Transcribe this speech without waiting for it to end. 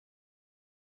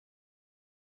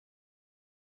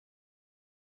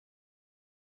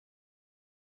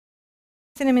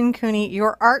Cinnamon Cooney,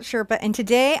 your art Sherpa, and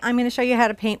today I'm going to show you how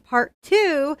to paint part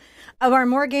 2 of our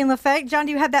Monogram Liner. John,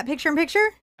 do you have that picture in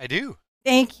picture? I do.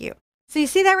 Thank you. So you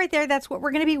see that right there? That's what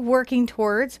we're going to be working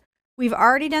towards. We've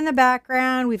already done the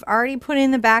background. We've already put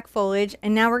in the back foliage,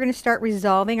 and now we're going to start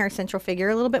resolving our central figure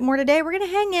a little bit more today. We're going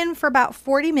to hang in for about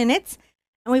 40 minutes,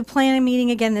 and we plan on meeting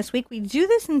again this week. We do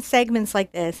this in segments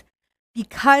like this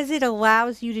because it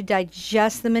allows you to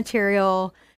digest the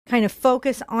material, kind of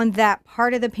focus on that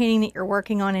part of the painting that you're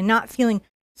working on and not feeling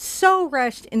so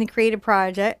rushed in the creative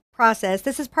process.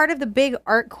 This is part of the Big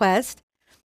Art Quest,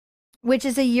 which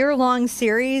is a year-long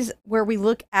series where we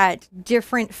look at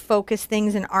different focus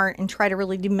things in art and try to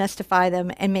really demystify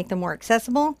them and make them more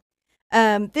accessible.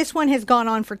 This one has gone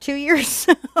on for 2 years,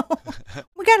 so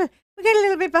we got a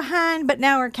little bit behind, but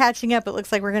now we're catching up. It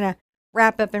looks like we're going to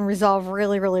wrap up and resolve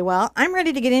really, really well. I'm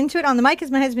ready to get into it. On the mic is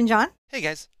my husband, John. Hey,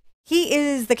 guys. He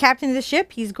is the captain of the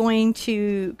ship. He's going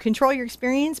to control your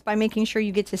experience by making sure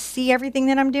you get to see everything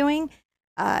that I'm doing.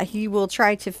 He will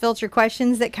try to filter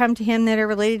questions that come to him that are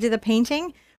related to the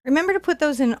painting. Remember to put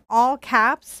those in all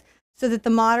caps so that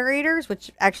the moderators,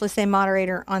 which actually say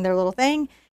moderator on their little thing,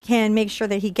 can make sure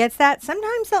that he gets that.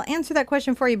 Sometimes they'll answer that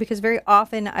question for you because very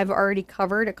often I've already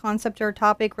covered a concept or a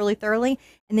topic really thoroughly,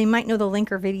 and they might know the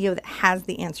link or video that has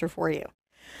the answer for you.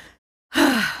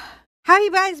 How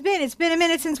you guys been? It's been a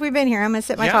minute since we've been here. I'm going to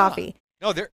sip my coffee.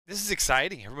 No, this is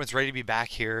exciting. Everyone's ready to be back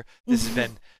here. This has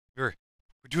been, we're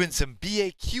doing some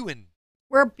BAQing.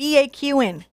 We're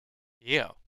BAQing. Yeah.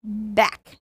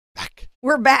 Back. Back.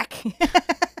 We're back.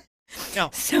 Now,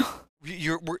 so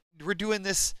we're doing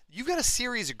this. You've got a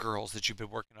series of girls that you've been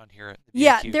working on here at the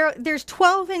yeah, BAQ. there's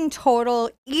 12 in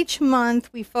total. Each month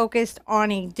we focused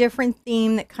on a different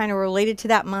theme that kind of related to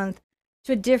that month,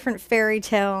 to a different fairy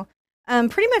tale.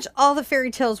 Pretty much all the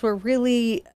fairy tales were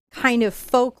really kind of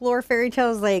folklore fairy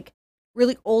tales, like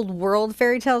really old world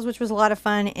fairy tales, which was a lot of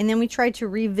fun. And then we tried to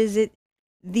revisit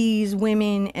these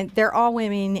women, and they're all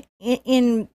women,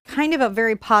 in kind of a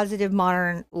very positive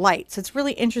modern light. So it's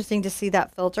really interesting to see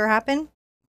that filter happen.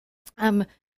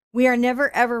 We are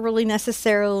never ever really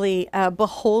necessarily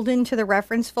beholden to the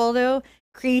reference photo.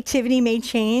 Creativity may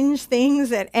change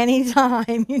things at any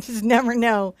time. You just never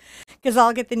know, because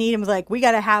I'll get the need and be like, we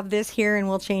got to have this here and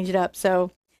we'll change it up.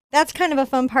 So that's kind of a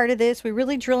fun part of this. We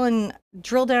really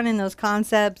drill down in those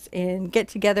concepts and get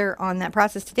together on that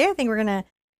process. Today, I think we're going to,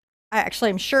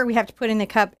 I'm sure we have to put in the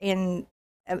cup in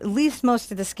at least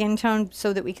most of the skin tone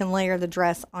so that we can layer the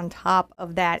dress on top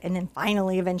of that. And then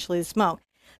finally, eventually the smoke.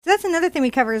 So that's another thing we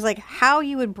cover, is like how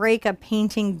you would break a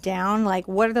painting down. Like,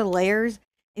 what are the layers?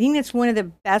 I think that's one of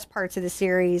the best parts of the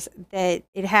series that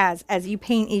it has. As you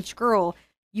paint each girl,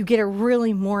 you get a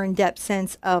really more in-depth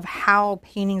sense of how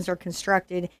paintings are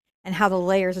constructed and how the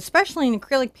layers, especially in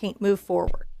acrylic paint, move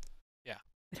forward. Yeah.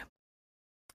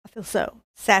 I feel so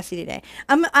sassy today.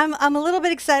 I'm a little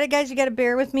bit excited, guys. You got to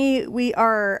bear with me. We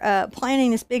are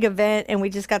planning this big event, and we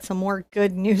just got some more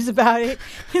good news about it.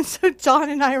 And so Dawn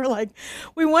and I were like,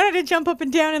 we wanted to jump up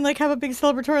and down and like have a big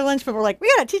celebratory lunch, but we're like, we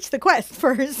got to teach the quest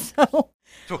first. So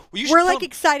we're like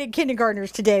excited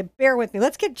kindergartners today. Bear with me.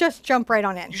 Let's just jump right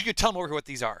on in. You should tell them what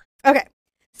these are. Okay.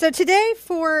 So today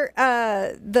for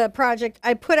the project,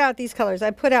 I put out these colors. I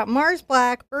put out Mars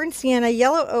Black, Burnt Sienna,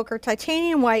 Yellow Ochre,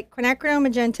 Titanium White, Quinacridone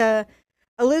Magenta,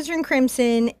 Alizarin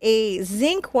Crimson, a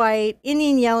Zinc White,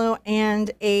 Indian Yellow,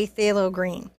 and a Phthalo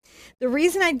Green. The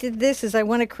reason I did this is I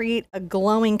want to create a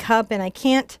glowing cup, and I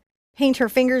can't paint her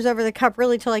fingers over the cup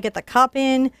really till I get the cup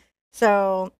in.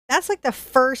 So that's like the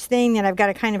first thing that I've got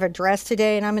to kind of address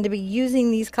today. And I'm going to be using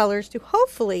these colors to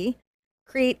hopefully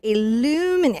create a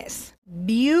luminous,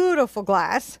 beautiful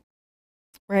glass,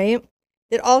 right?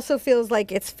 It also feels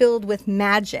like it's filled with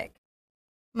magic.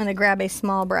 I'm going to grab a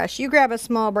small brush. You grab a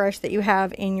small brush that you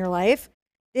have in your life.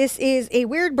 This is a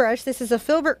weird brush. This is a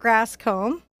filbert grass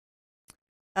comb.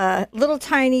 Little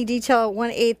tiny detail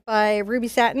 1/8 by Ruby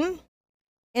Satin.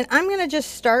 And I'm going to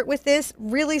just start with this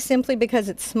really simply because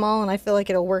it's small and I feel like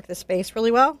it'll work the space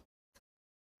really well.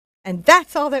 And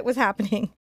that's all that was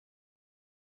happening.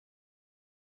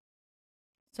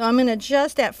 So I'm going to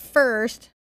just at first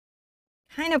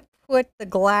kind of put the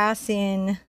glass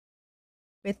in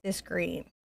with this green.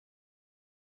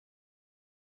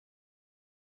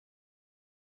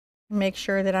 Make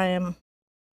sure that I am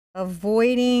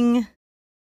avoiding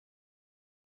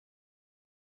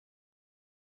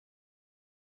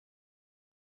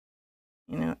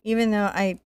even though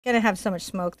I gotta have so much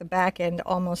smoke, the back end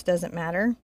almost doesn't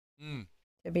matter,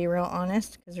 to be real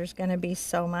honest, because there's gonna be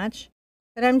so much.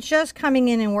 But I'm just coming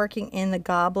in and working in the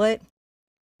goblet.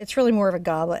 It's really more of a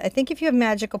goblet. I think if you have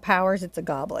magical powers, it's a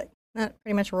goblet. Not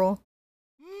pretty much a rule.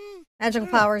 Magical I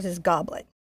don't know. Powers is goblet.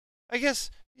 I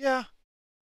guess, yeah.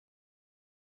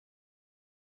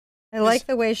 I like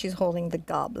the way she's holding the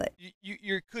goblet.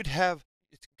 You could have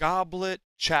it's goblet,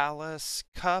 chalice,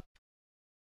 cup,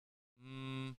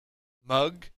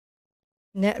 mug.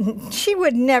 She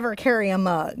would never carry a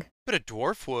mug. But a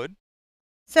dwarf would.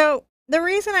 So the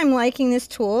reason I'm liking this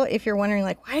tool, if you're wondering,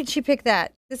 like, why did she pick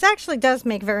that? This actually does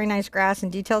make very nice grass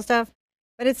and detail stuff,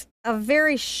 but it's a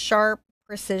very sharp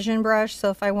precision brush. So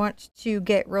if I want to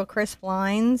get real crisp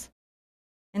lines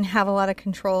and have a lot of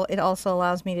control, it also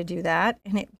allows me to do that.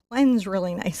 And it blends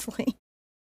really nicely.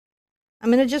 I'm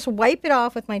going to just wipe it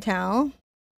off with my towel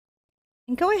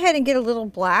and go ahead and get a little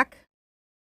black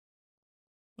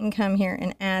and come here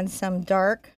and add some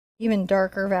dark, even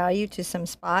darker value to some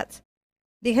spots.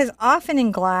 Because often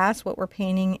in glass, what we're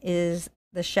painting is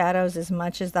the shadows as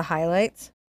much as the highlights.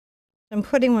 So I'm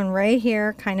putting one right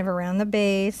here, kind of around the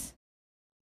base.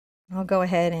 I'll go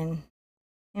ahead and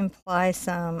apply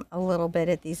some a little bit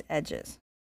at these edges.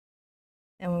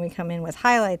 And when we come in with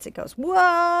highlights, it goes,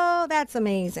 whoa, that's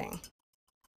amazing.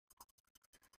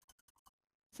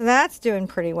 So that's doing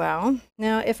pretty well.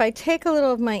 Now, if I take a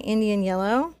little of my Indian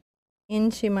yellow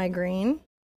into my green,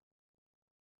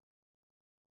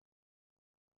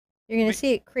 you're going to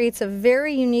see it creates a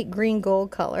very unique green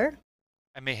gold color.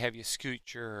 I may have you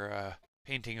scoot your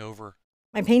painting over.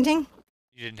 My painting?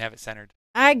 You didn't have it centered.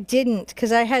 I didn't,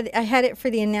 because I had it for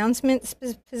the announcement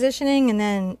positioning and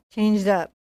then changed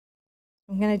up.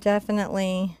 I'm going to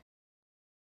definitely,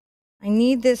 I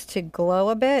need this to glow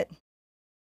a bit.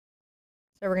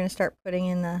 So we're going to start putting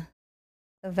in the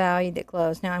value that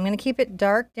glows. Now I'm going to keep it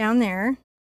dark down there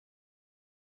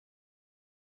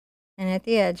and at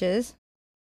the edges.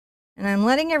 And I'm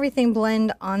letting everything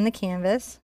blend on the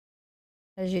canvas,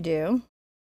 as you do,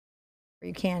 or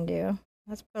you can do.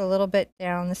 Let's put a little bit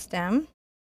down the stem.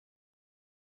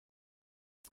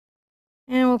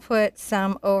 And we'll put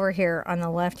some over here on the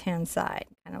left-hand side,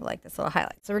 kind of like this little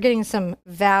highlight. So we're getting some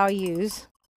values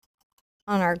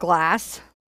on our glass.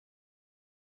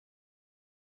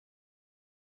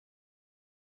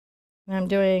 And I'm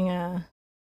doing kind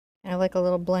of like a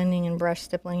little blending and brush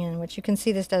stippling in, which you can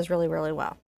see this does really, really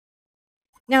well.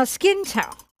 Now, skin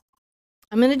tone.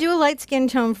 I'm going to do a light skin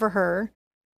tone for her.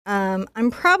 I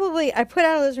put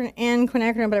out alizarin and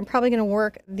quinacridone, but I'm probably going to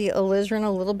work the alizarin a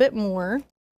little bit more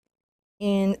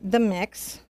in the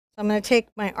mix. So I'm going to take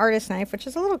my artist knife, which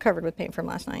is a little covered with paint from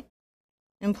last night,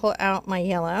 and pull out my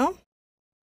yellow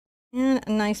and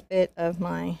a nice bit of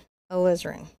my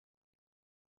alizarin.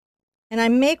 And I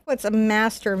make what's a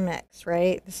master mix,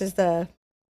 right? This is the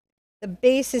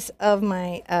basis of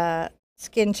my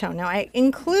skin tone. Now, I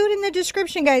include in the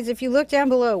description, guys, if you look down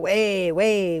below, way,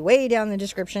 way, way down the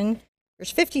description, there's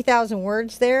 50,000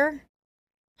 words there,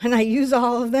 and I use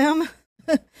all of them.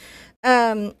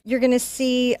 You're going to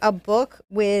see a book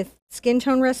with skin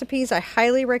tone recipes. I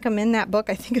highly recommend that book.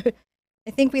 I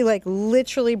think we like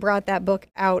literally brought that book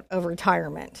out of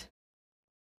retirement.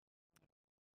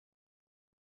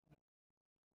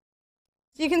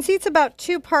 So you can see it's about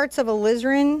 2 parts of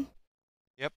alizarin.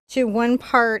 Yep. To 1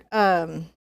 part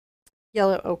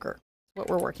yellow ochre, what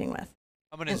we're working with.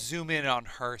 I'm going to zoom in on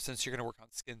her since you're going to work on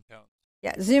skin tone.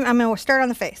 Yeah, zoom. I'm going to start on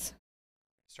the face.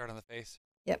 Start on the face?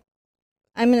 Yep.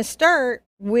 I'm going to start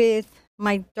with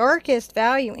my darkest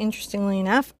value, interestingly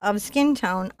enough, of skin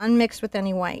tone, unmixed with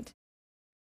any white.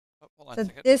 Oh, hold on So a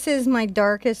second. this is my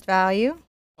darkest value.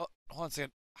 Oh, hold on a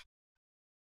second.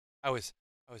 I was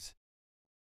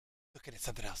looking at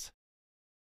something else.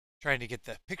 Trying to get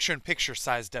the picture-in-picture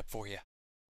sized up for you.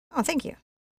 Oh, thank you.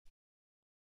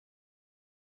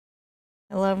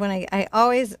 I love when I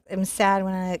always am sad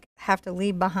when I have to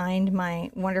leave behind my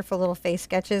wonderful little face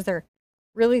sketches. They're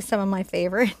really some of my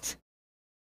favorites.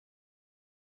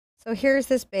 So here's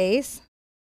this base.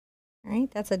 All right,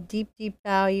 that's a deep, deep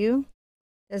value.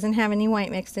 Doesn't have any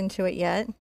white mixed into it yet.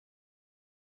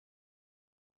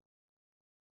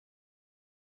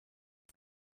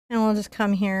 And we'll just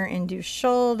come here and do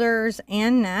shoulders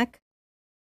and neck.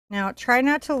 Now, try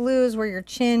not to lose where your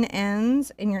chin ends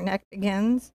and your neck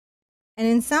begins. And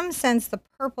in some sense, the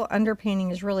purple underpainting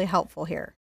is really helpful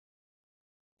here,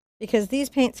 because these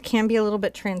paints can be a little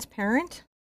bit transparent.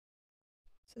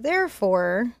 So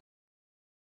therefore,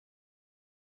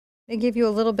 they give you a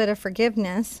little bit of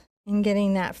forgiveness in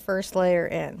getting that first layer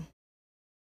in.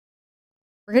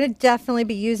 We're going to definitely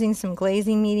be using some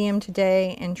glazing medium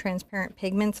today and transparent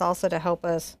pigments also to help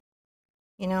us,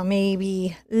 you know,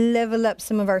 maybe level up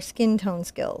some of our skin tone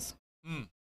skills.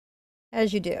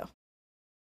 As you do.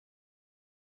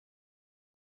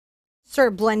 Sort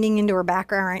of blending into her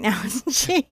background right now, isn't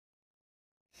she?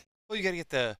 Well, you got to get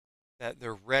the that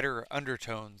the redder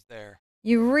undertones there.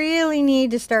 You really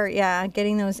need to start, yeah,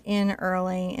 getting those in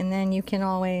early, and then you can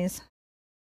always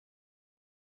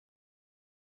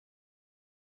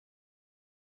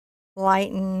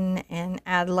lighten and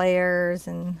add layers,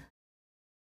 and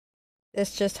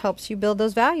this just helps you build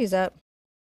those values up.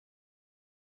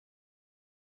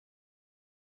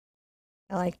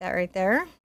 I like that right there.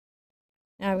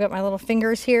 Now I've got my little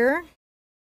fingers here.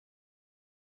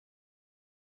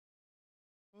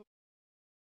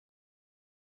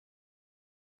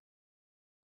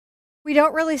 We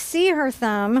don't really see her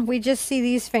thumb. We just see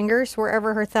these fingers.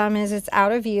 Wherever her thumb is, it's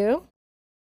out of view.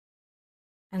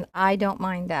 And I don't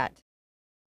mind that.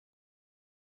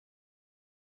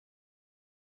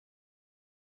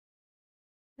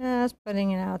 Just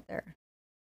putting it out there.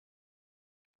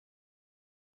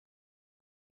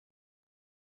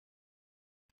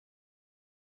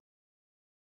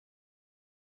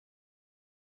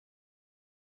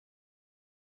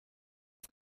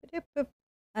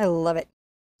 I love it.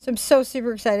 So I'm so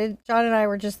super excited. John and I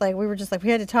were just like, we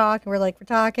had to talk, and we're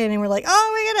talking, and we're like,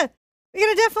 oh, we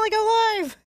gotta definitely go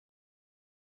live.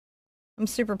 I'm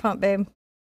super pumped, babe.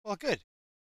 Well, good.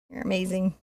 You're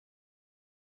amazing.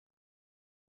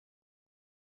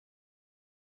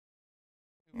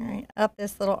 All right, up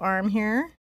this little arm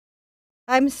here.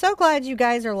 I'm so glad you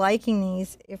guys are liking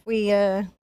these. If we, hard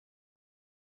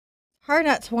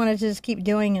not to want to just keep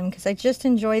doing them, because I just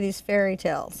enjoy these fairy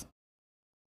tales.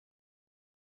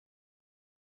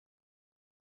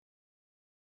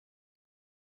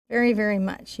 Very, very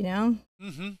much, you know?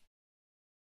 Mm-hmm.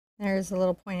 There's a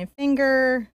little pointed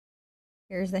finger.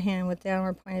 Here's the hand with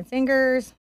downward pointed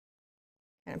fingers.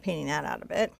 Kind of painting that out a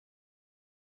bit.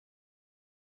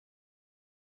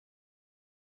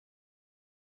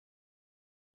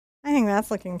 I think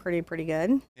that's looking pretty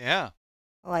good. Yeah.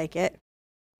 I like it.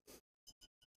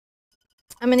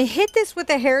 I'm going to hit this with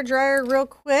a hairdryer real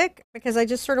quick because I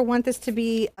just sort of want this to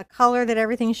be a color that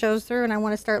everything shows through, and I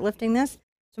want to start lifting this.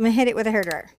 So I'm going to hit it with a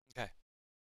hairdryer. Okay.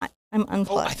 I'm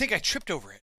unplugged. Oh, I think I tripped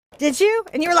over it. Did you?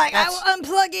 And you were like, I will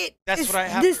unplug it. That's what I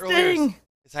happened earlier.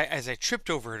 As I tripped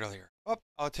over it earlier. Oh,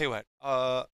 I'll tell you what.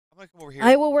 I'm going to come over here.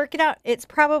 I will work it out. It's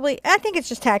probably, I think it's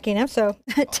just tacky enough. So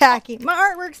tacky. My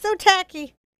artwork's so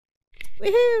tacky.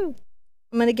 Woohoo.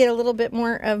 I'm going to get a little bit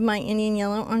more of my Indian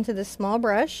yellow onto this small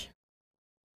brush.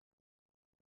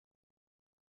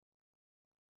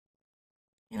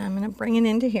 And I'm going to bring it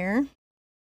into here.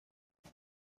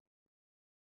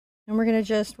 And we're going to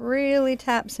just really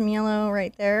tap some yellow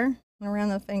right there and around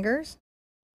the fingers.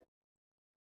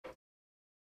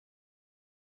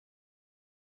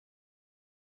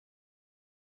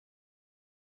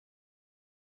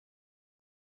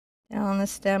 Down the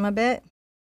stem a bit.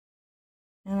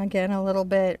 And again, a little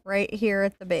bit right here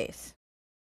at the base.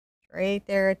 Right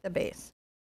there at the base.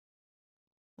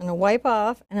 I'm going to wipe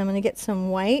off, and I'm going to get some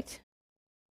white.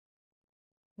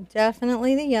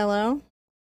 Definitely the yellow.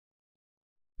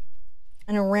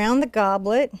 And around the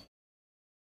goblet.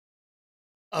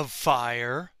 Of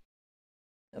fire.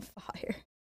 Of fire.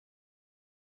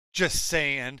 Just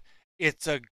saying, it's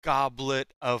a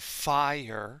goblet of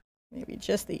fire. Maybe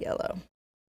just the yellow.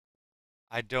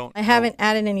 I haven't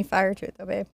added any fire to it, though,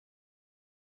 babe.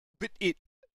 But it,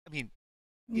 I mean,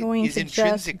 I'm going to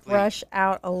just brush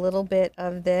out a little bit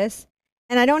of this.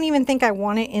 And I don't even think I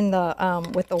want it in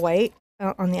the, with the white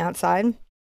on the outside. So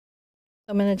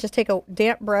I'm going to just take a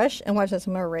damp brush and watch this.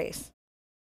 I'm going to erase.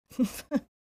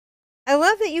 I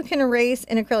love that you can erase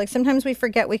in acrylic. Sometimes we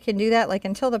forget we can do that. Like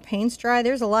until the paint's dry,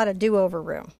 there's a lot of do-over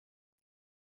room.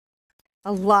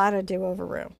 A lot of do-over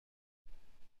room.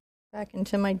 Back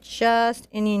into my just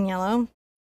Indian yellow.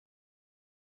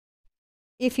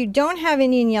 If you don't have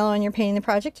Indian yellow and you're painting the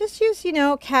project, just use, you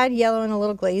know, CAD yellow and a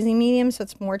little glazing medium so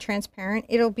it's more transparent.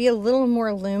 It'll be a little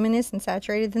more luminous and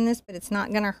saturated than this, but it's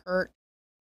not going to hurt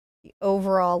the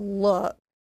overall look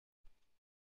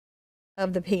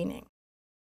of the painting.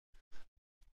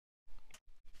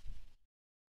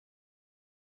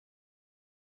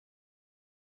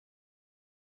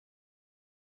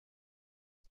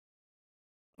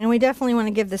 And we definitely want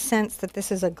to give the sense that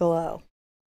this is a glow.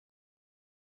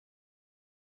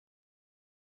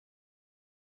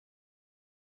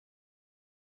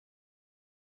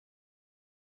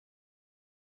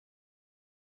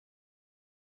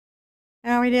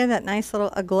 Oh, we did that nice little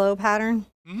a glow pattern.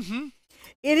 Mm-hmm.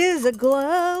 It is a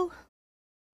glow.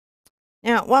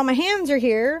 Now, while my hands are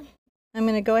here, I'm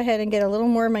going to go ahead and get a little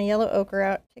more of my yellow ochre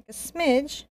out. Take a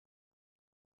smidge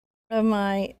of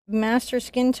my Master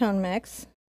Skin Tone Mix.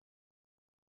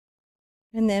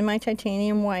 And then my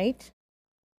titanium white.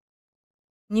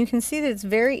 And you can see that it's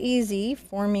very easy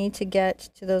for me to get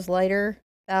to those lighter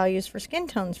values for skin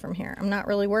tones from here. I'm not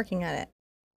really working at it.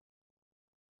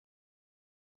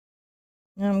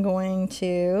 I'm going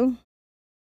to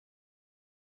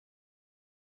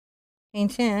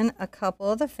paint in a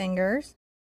couple of the fingers.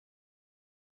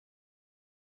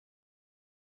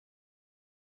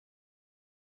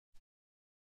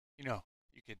 You know,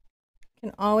 you could.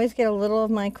 Can always get a little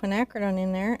of my quinacridone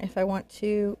in there if I want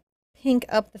to pink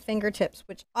up the fingertips,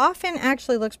 which often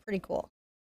actually looks pretty cool.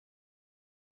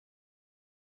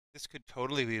 This could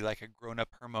totally be like a grown-up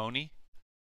Hermione.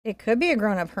 It could be a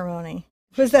grown-up Hermione.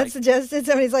 Was that like, suggested?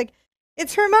 Somebody's like,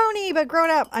 it's Hermione, but grown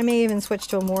up. I may even switch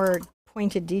to a more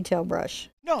pointed detail brush.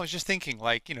 No, I was just thinking,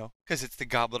 like, you know, because it's the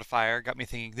Goblet of Fire, got me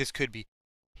thinking this could be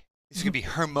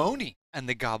Hermione and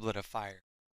the Goblet of Fire.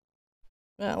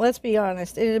 Well, let's be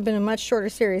honest. It would have been a much shorter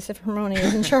series if Hermione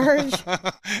was in charge.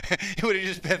 It would have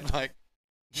just been like.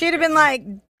 She'd have been like,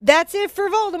 that's it for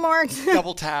Voldemort.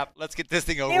 Double tap. Let's get this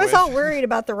thing over He was with. all worried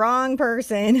about the wrong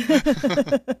person.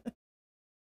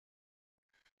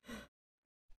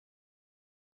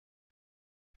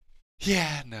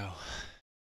 Yeah, no.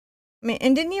 I mean,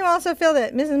 and didn't you also feel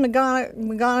that Mrs.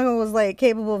 McGonagall was like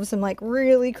capable of some like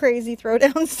really crazy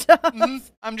throwdown stuff? Mm-hmm.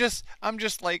 I'm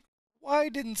just like, why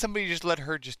didn't somebody just let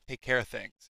her just take care of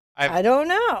things? I don't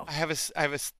know. I have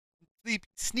a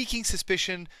sneaking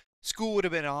suspicion school would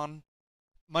have been on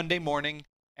Monday morning,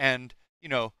 and you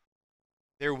know,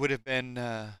 there would have been.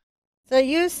 So I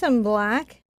used some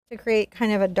black to create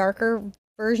kind of a darker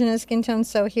version of skin tone.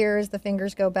 So here, as the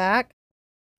fingers go back,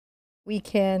 we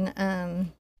can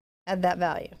add that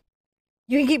value.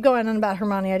 You can keep going on about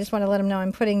Hermione. I just want to let them know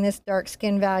I'm putting this dark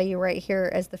skin value right here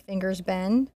as the fingers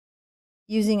bend,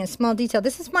 using a small detail.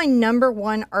 This is my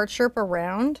 #1 ArtSherpa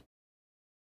round.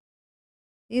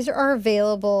 These are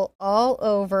available all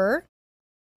over.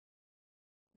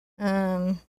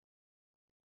 I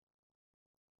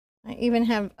even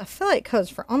have affiliate codes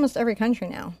for almost every country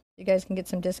now. You guys can get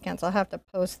some discounts. I'll have to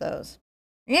post those.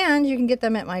 And you can get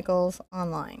them at Michael's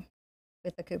online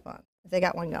with the coupon if they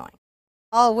got one going.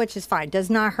 All of which is fine. Does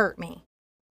not hurt me.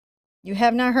 You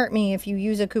have not hurt me if you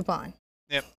use a coupon.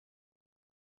 Yep.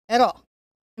 At all.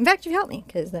 In fact, you helped me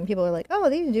because then people are like, oh,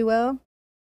 these do well.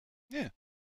 Yeah.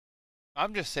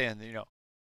 I'm just saying that, you know,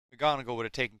 McGonagall would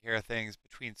have taken care of things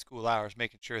between school hours,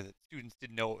 making sure that students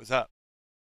didn't know what was up.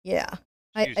 Yeah.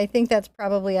 I think that's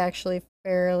probably actually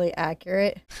fairly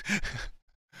accurate.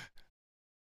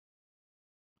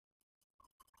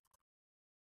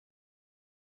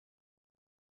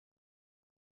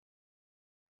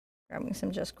 Grabbing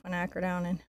some just quinacridone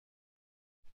and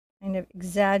kind of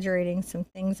exaggerating some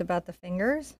things about the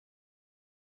fingers.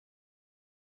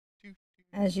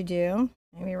 As you do.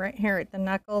 Maybe right here at the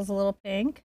knuckles, a little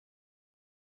pink.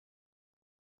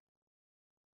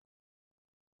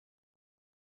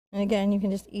 And again, you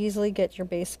can just easily get your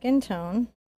base skin tone,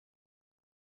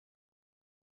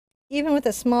 even with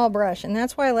a small brush. And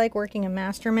that's why I like working a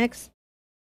master mix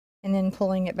and then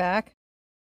pulling it back.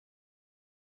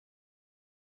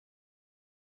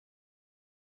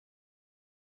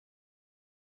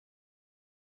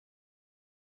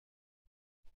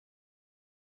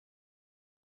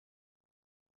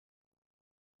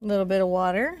 A little bit of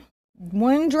water.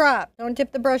 1 drop. Don't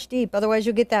dip the brush deep. Otherwise,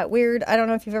 you'll get that weird, I don't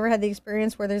know if you've ever had the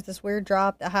experience where there's this weird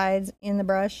drop that hides in the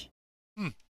brush.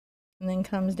 And then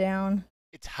comes down.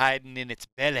 It's hiding in its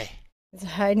belly. It's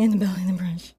hiding in the belly of the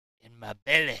brush. In my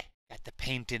belly. Got the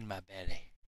paint in my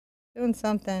belly. Doing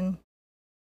something.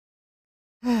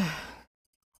 The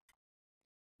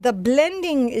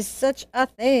blending is such a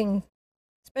thing,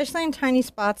 especially in tiny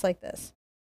spots like this.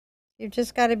 You've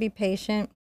just got to be patient.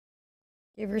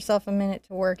 Give yourself a minute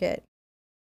to work it.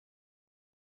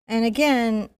 And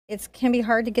again, it can be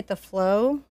hard to get the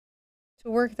flow to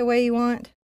work the way you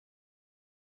want.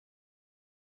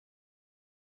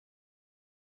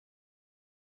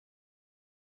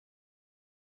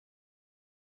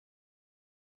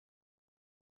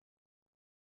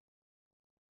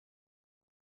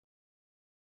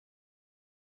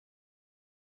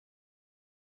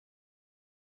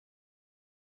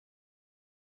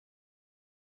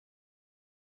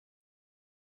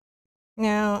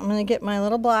 Now I'm going to get my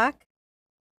little black.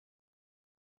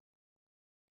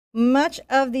 Much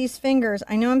of these fingers,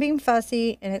 I know I'm being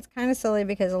fussy, and it's kind of silly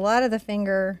because a lot of the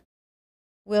finger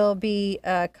will be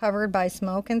covered by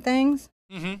smoke and things.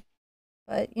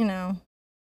 But, you know,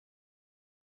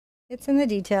 it's in the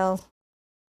details.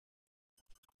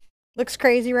 Looks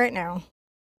crazy right now.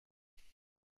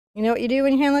 You know what you do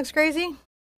when your hand looks crazy?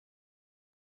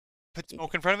 Put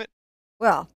smoke in front of it?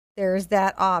 Well, there's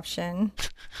that option.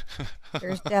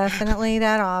 There's definitely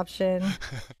that option.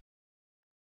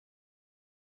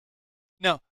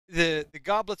 No, the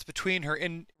goblet's between her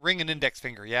ring and index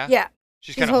finger, yeah? Yeah,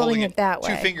 She's she's kind of holding holding it it that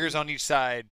two way. fingers on each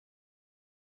side,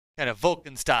 kind of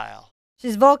Vulcan style.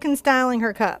 She's Vulcan styling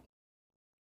her cup,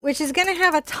 which is going to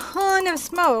have a ton of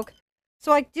smoke.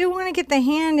 So I do want to get the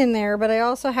hand in there, but I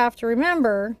also have to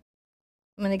remember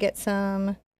I'm going to get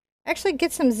some, actually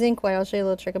get some zinc white. I'll show you a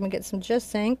little trick. I'm going to get some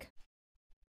just zinc.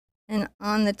 And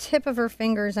on the tip of her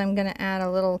fingers, I'm going to add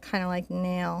a little kind of like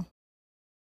nail.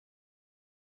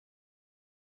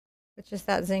 It's just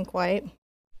that zinc white.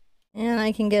 And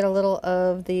I can get a little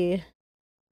of the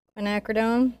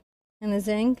quinacridone and the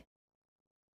zinc.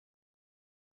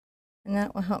 And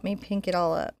that will help me pink it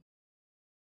all up.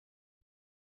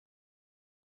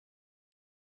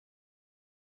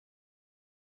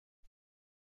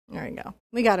 There we go.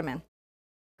 We got them in.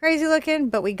 Crazy looking,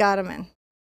 but we got them in.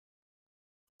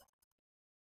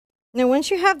 Now, once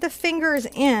you have the fingers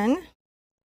in,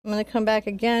 I'm going to come back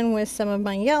again with some of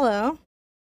my yellow.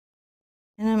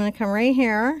 And I'm going to come right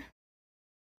here.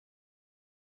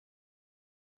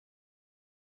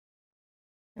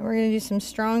 And we're going to do some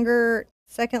stronger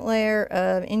second layer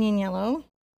of Indian yellow.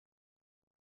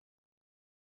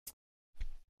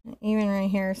 And even right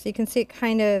here. So you can see it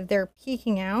kind of, they're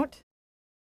peeking out.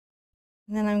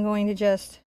 And then I'm going to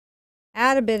just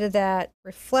add a bit of that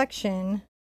reflection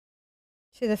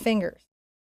to the fingers.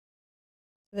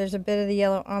 So there's a bit of the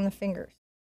yellow on the fingers.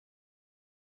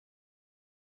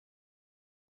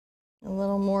 A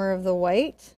little more of the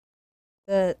white.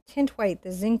 The tint white,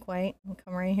 the zinc white, will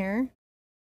come right here.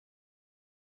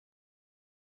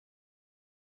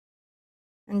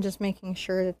 And just making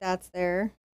sure that that's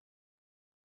there.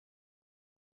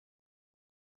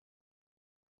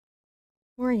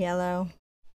 More yellow.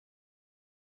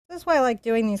 That's why I like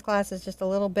doing these classes just a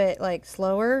little bit like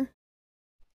slower.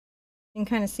 You can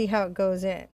kind of see how it goes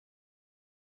in.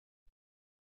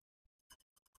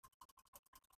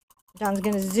 John's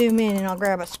going to zoom in and I'll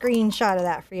grab a screenshot of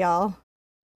that for y'all.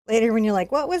 Later when you're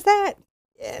like, what was that?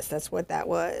 Yes, that's what that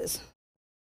was.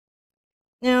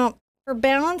 Now, for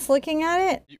balance, looking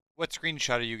at it. What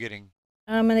screenshot are you getting?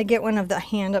 I'm going to get one of the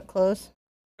hand up close.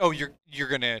 Oh, you're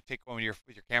going to take one with your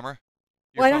camera?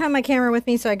 Well, I don't have my camera with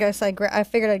me, so I guess I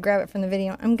figured I'd grab it from the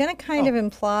video. I'm going to kind of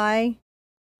imply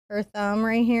her thumb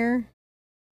right here.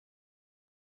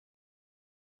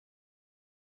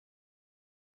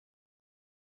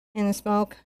 In the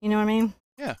smoke, you know what I mean?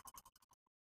 Yeah.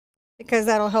 Because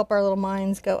that'll help our little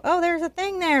minds go, oh, there's a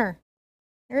thing there.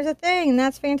 There's a thing, and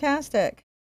that's fantastic.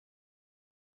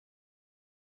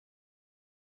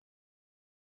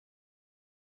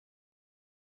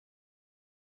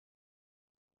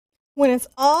 When it's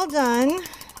all done,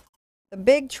 the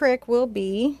big trick will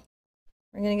be,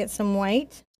 we're going to get some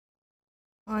white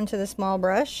onto the small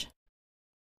brush.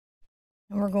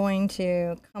 And we're going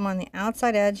to come on the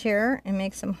outside edge here and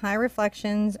make some high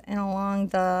reflections and along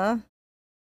the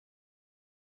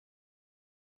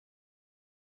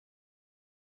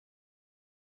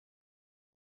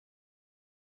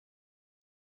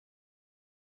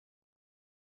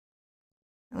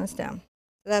this down.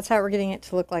 So that's how we're getting it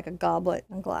to look like a goblet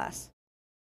and glass.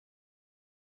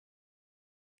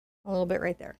 A little bit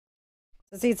right there.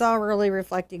 So see, it's all really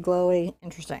reflecty, glowy,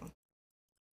 interesting.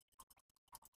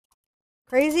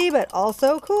 Crazy, but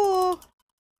also cool.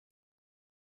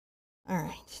 All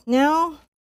right, now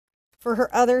for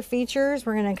her other features,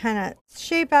 we're going to kind of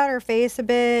shape out her face a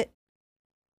bit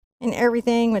and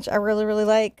everything, which I really, really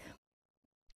like.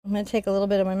 I'm going to take a little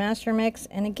bit of my master mix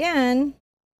and again,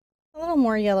 a little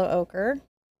more yellow ochre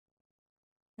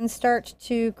and start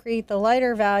to create the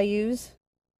lighter values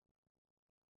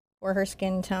for her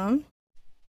skin tone.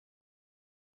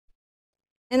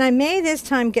 And I may this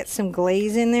time get some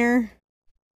glaze in there.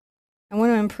 I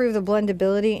want to improve the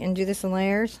blendability and do this in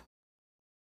layers.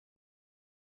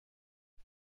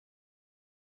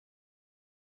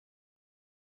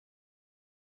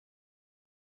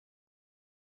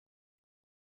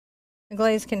 The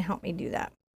glaze can help me do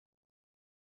that.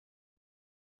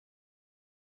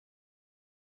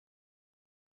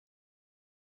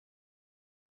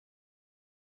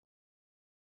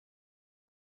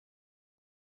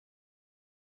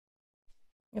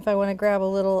 If I want to grab a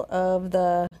little of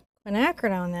the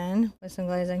quinacridone then with some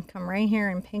glaze, I can come right here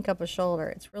and pink up a shoulder.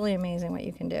 It's really amazing what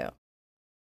you can do.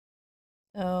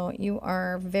 So you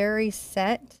are very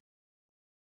set.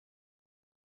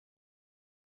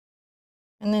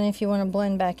 And then if you want to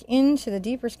blend back into the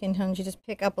deeper skin tones, you just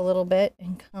pick up a little bit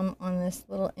and come on this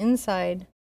little inside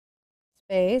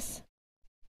space.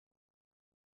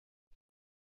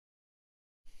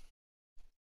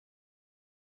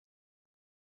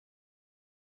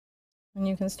 And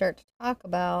you can start to talk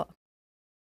about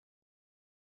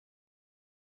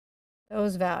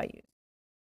those values.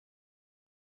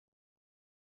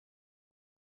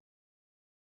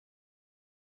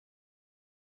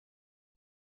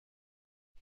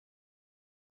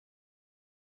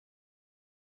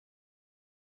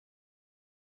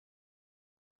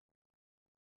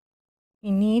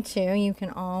 You need to, you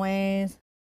can always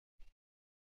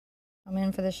come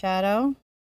in for the shadow.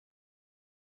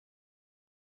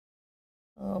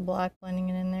 A little black blending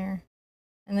it in there.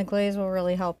 And the glaze will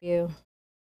really help you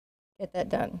get that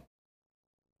done.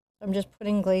 I'm just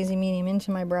putting glazing medium into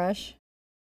my brush.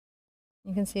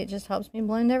 You can see it just helps me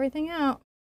blend everything out.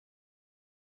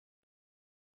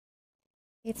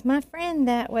 It's my friend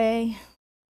that way.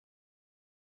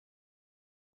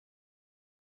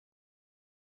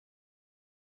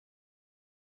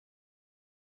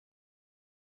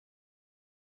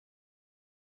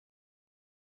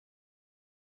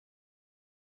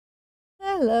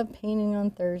 I love painting on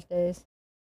Thursdays.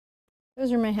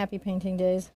 Those are my happy painting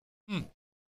days.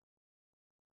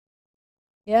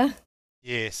 Yeah?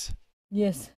 Yes.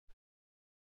 Yes.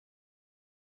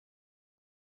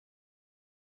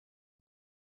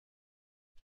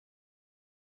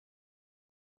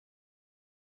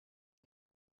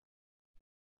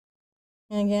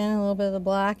 And again, a little bit of the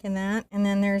black in that. And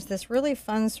then there's this really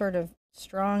fun sort of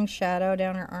strong shadow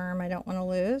down her arm I don't want to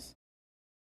lose.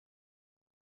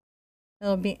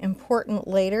 It'll be important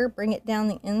later. Bring it down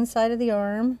the inside of the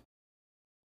arm.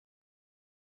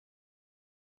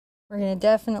 We're going to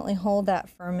definitely hold that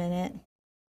for a minute.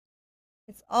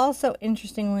 It's also,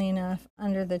 interestingly enough,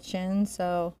 under the chin,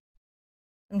 so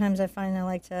sometimes I find I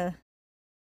like to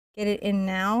get it in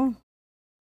now.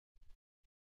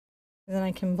 And then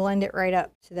I can blend it right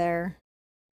up to there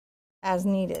as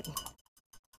needed.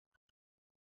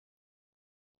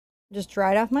 Just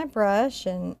dried off my brush,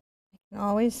 and I can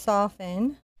always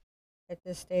soften at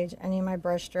this stage any of my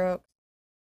brush strokes.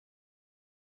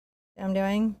 See what I'm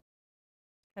doing?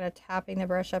 Kind of tapping the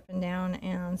brush up and down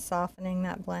and softening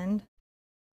that blend.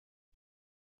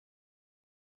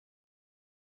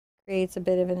 Creates a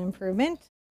bit of an improvement.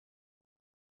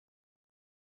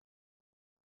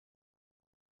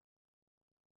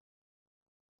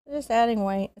 Just adding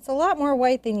white. It's a lot more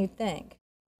white than you think.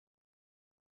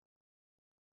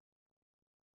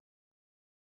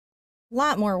 A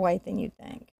lot more white than you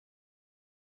think.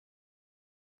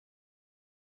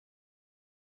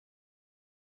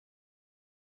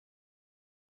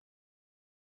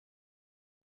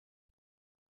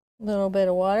 A little bit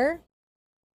of water.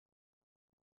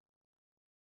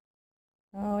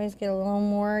 Always get a little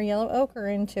more yellow ochre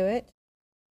into it.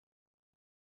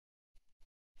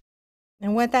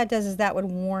 And what that does is that would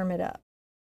warm it up.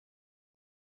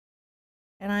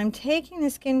 And I'm taking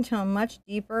the skin tone much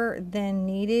deeper than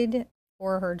needed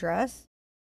for her dress.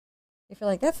 If you're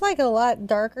like, that's like a lot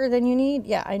darker than you need.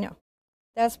 Yeah, I know.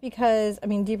 That's because, I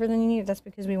mean, deeper than you need. That's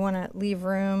because we want to leave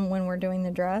room when we're doing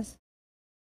the dress.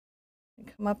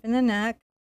 Come up in the neck.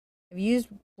 I've used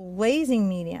glazing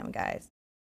medium, guys.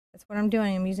 That's what I'm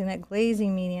doing. I'm using that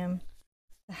glazing medium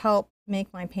to help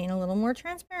make my paint a little more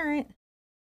transparent.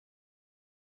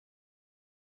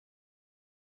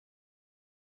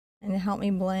 And to help me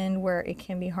blend where it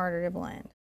can be harder to blend.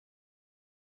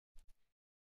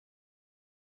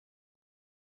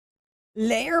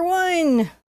 Layer 1. Not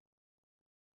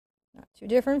too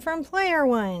different from player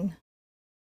 1.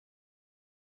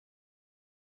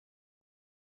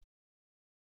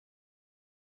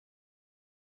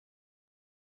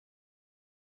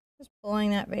 Just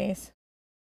pulling that base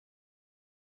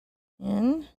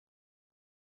in.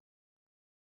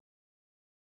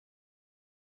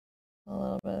 A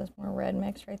little bit of more red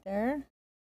mix right there.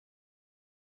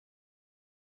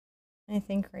 I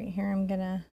think right here I'm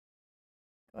gonna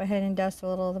go ahead and dust a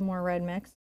little of the more red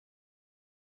mix.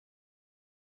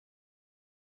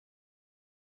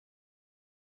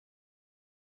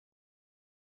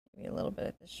 Maybe a little bit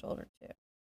at the shoulder too.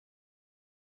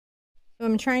 So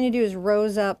what I'm trying to do is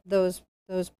rose up those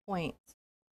points.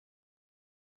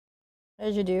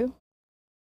 As you do.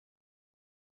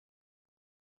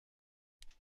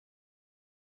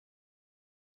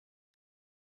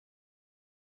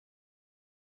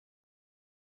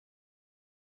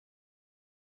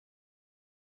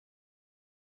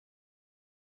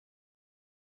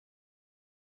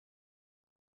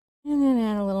 And then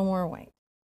add a little more white.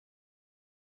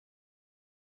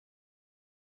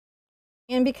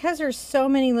 And because there's so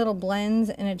many little blends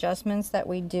and adjustments that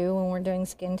we do when we're doing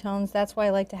skin tones, that's why I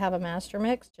like to have a master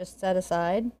mix just set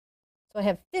aside. So I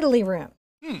have fiddly room.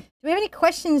 Do we have any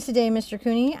questions today, Mr.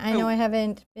 Cooney? I know I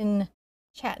haven't been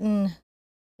chatting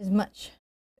as much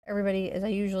to everybody as I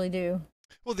usually do.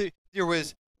 Well, there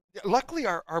was Luckily,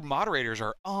 our moderators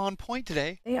are on point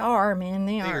today. They are, man.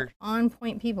 They They are are on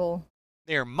point people.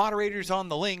 they are moderators on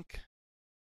the link,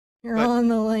 You're but on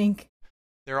the link.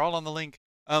 they're all on the link.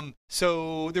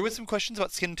 So there was some questions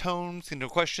about skin tone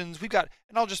questions. We've got,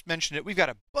 and I'll just mention it. We've got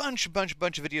a bunch of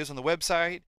videos on the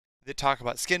website that talk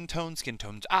about skin tones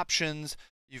options.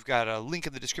 You've got a link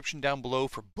in the description down below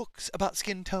for books about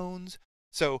skin tones.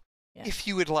 So Yeah. if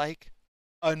you would like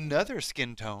another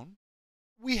skin tone,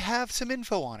 we have some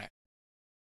info on it.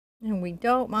 And we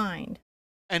don't mind.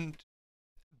 And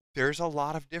there's a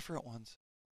lot of different ones.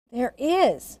 There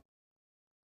is.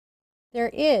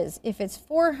 There is. If it's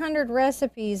 400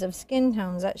 recipes of skin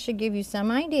tones, that should give you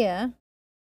some idea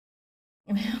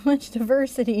of how much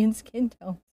diversity in skin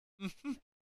tones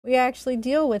we actually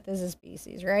deal with as a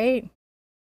species, right?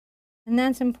 And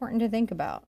that's important to think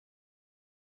about.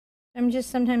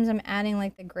 Sometimes I'm adding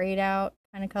like the grayed out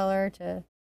kind of color to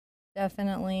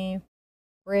definitely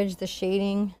bridge the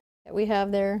shading that we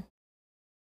have there.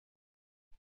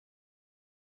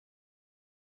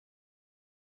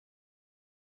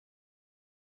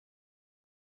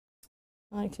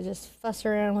 I like to just fuss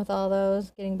around with all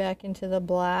those, getting back into the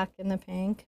black and the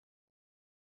pink.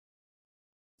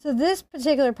 So this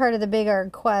particular part of the Big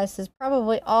Art Quest is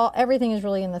probably everything is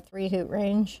really in the 3 hoot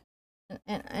range.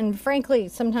 And frankly,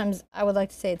 sometimes I would like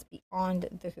to say it's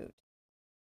beyond the hoot.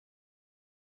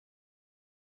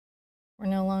 We're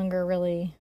no longer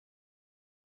really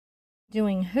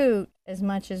doing hoot as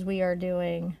much as we are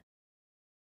doing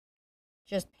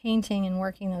just painting and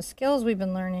working those skills we've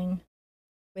been learning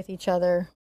with each other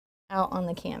out on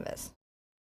the canvas.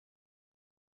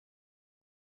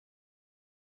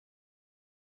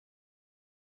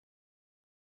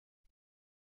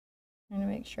 I'm going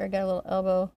to make sure I got a little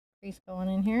elbow crease going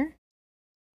in here.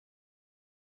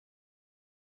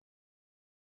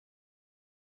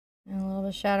 And a little bit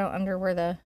of shadow under where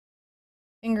the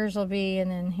fingers will be, and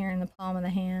then here in the palm of the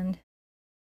hand.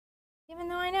 Even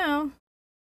though I know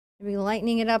I'll be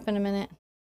lightening it up in a minute.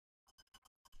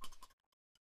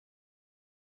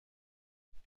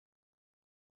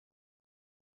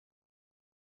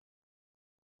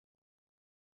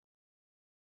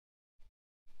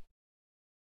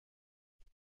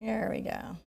 There we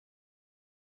go.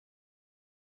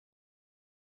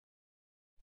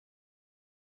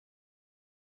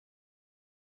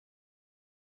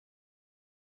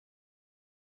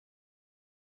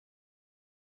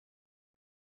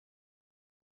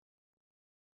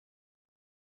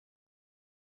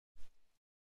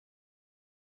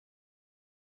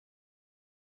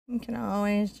 You can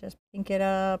always just pink it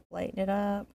up, lighten it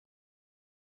up,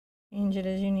 change it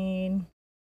as you need.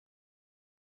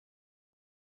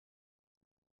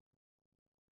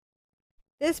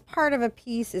 This part of a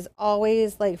piece is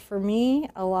always, like, for me,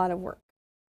 a lot of work.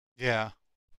 Yeah.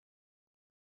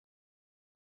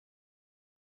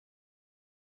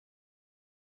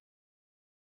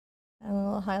 And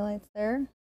little highlights there.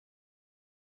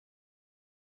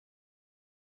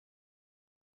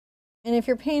 And if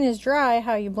your paint is dry,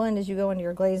 how you blend is you go into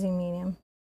your glazing medium.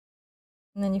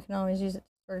 And then you can always use it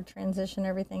to sort of transition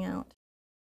everything out.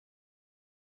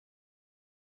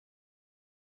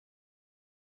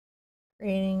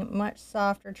 Creating much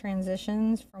softer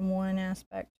transitions from one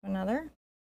aspect to another,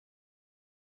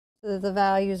 so that the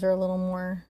values are a little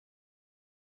more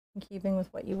in keeping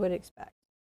with what you would expect.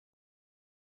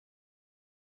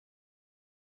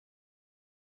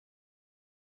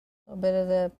 A little bit of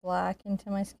the black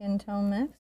into my skin tone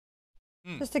mix,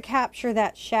 just to capture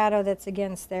that shadow that's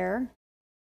against there.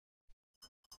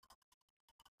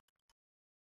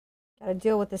 Got to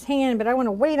deal with this hand, but I want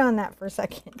to wait on that for a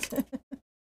second.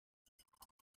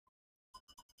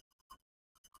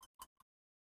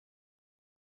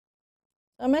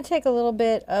 I'm going to take a little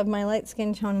bit of my light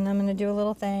skin tone and I'm going to do a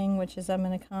little thing, which is I'm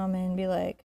going to come and be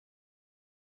like,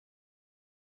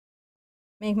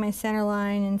 make my center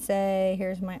line and say,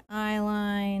 here's my eye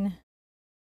line,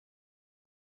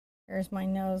 here's my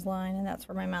nose line, and that's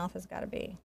where my mouth has got to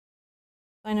be.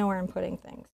 I know where I'm putting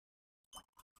things.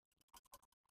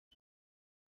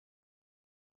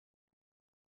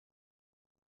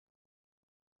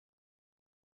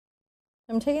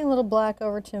 I'm taking a little black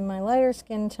over to my lighter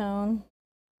skin tone.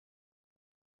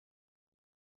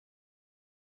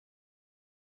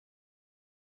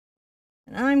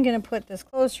 And I'm going to put this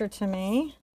closer to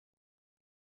me.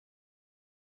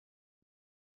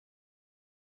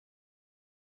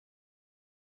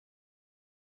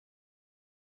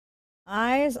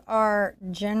 Eyes are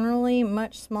generally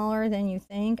much smaller than you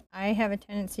think. I have a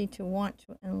tendency to want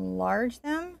to enlarge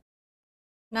them.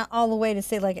 Not all the way to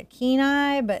say like a keen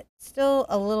eye, but still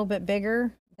a little bit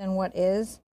bigger than what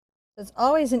is. So it's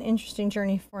always an interesting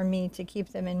journey for me to keep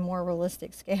them in more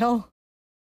realistic scale.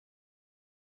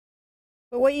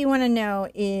 But what you want to know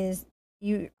is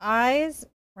your eyes,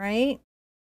 right,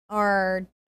 are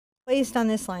placed on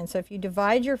this line. So if you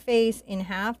divide your face in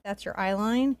half, that's your eye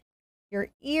line. Your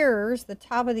ears, the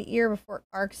top of the ear before it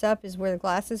arcs up is where the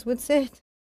glasses would sit.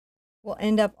 Will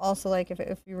end up also like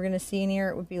if you were going to see an ear,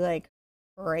 it would be like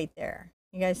right there.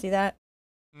 You guys see that?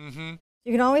 Mm-hmm.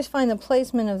 You can always find the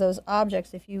placement of those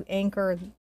objects if you anchor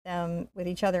them with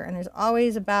each other. And there's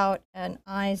always about an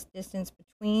eye's distance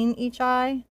between each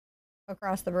eye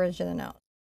across the bridge of the nose.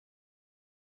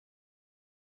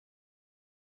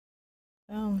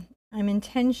 So I'm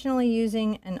intentionally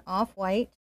using an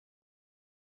off-white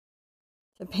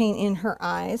to paint in her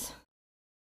eyes.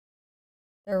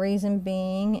 The reason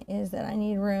being is that I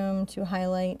need room to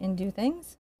highlight and do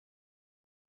things.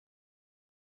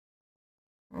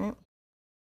 All right.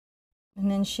 And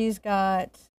then she's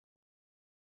got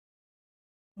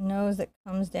a nose that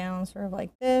comes down sort of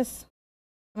like this.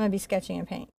 I'm going to be sketching in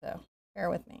paint, so bear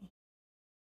with me.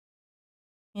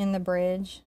 In the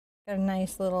bridge, got a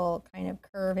nice little kind of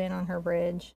curve in on her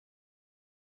bridge.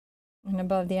 And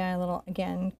above the eye, a little,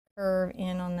 again, curve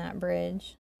in on that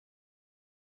bridge.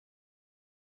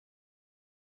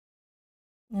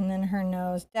 And then her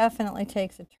nose definitely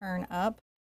takes a turn up.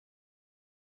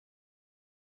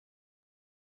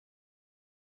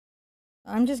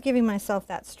 I'm just giving myself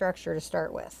that structure to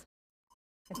start with,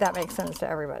 if that makes sense to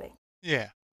everybody. Yeah.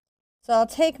 So I'll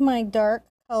take my dark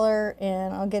color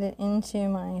and I'll get it into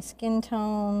my skin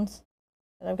tones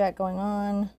that I've got going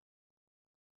on.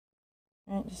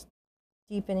 And just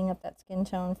deepening up that skin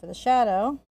tone for the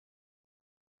shadow.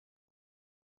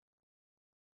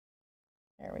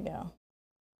 There we go.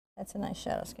 That's a nice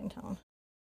shadow skin tone.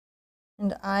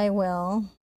 And I will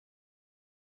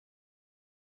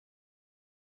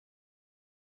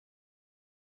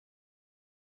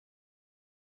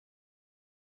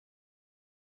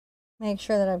make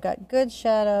sure that I've got good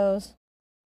shadows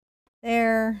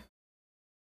there.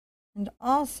 And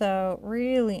also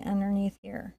really underneath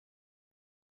here.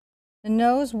 The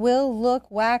nose will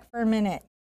look whack for a minute.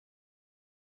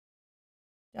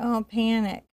 Don't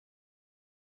panic.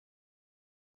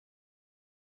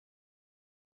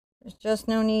 There's just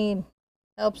no need.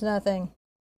 Helps nothing.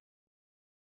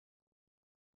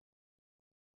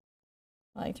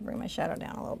 I like to bring my shadow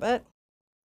down a little bit.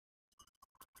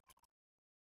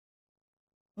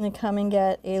 I'm going to come and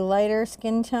get a lighter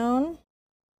skin tone.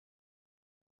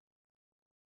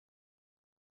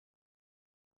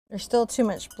 There's still too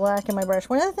much black in my brush.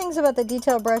 One of the things about the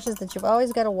detail brushes that you've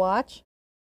always got to watch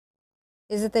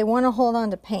is that they want to hold on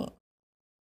to paint.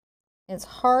 It's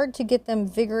hard to get them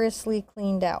vigorously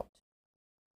cleaned out.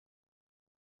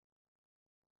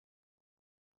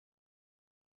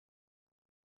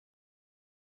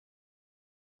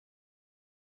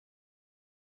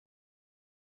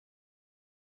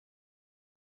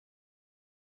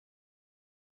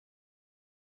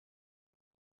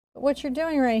 But what you're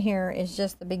doing right here is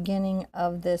just the beginning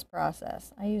of this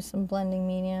process. I use some glazing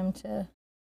medium to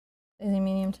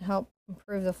help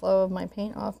improve the flow of my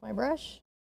paint off my brush.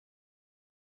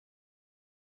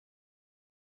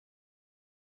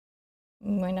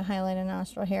 I'm going to highlight a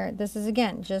nostril here. This is,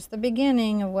 again, just the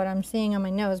beginning of what I'm seeing on my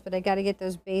nose, but I got to get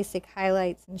those basic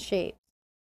highlights and shapes.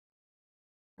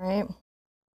 All right?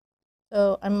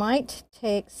 So I might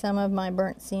take some of my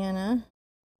burnt sienna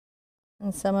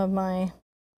and some of my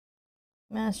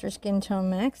Master Skin Tone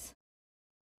Mix.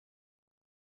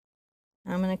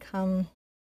 I'm going to come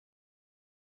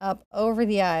up over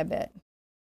the eye a bit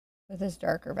with this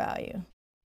darker value.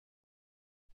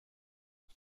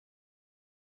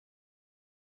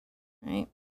 Right,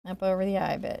 up over the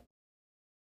eye a bit.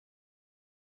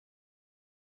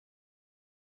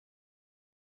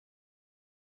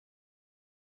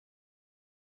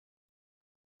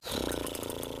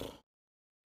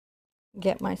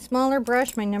 Get my smaller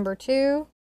brush, my number 2.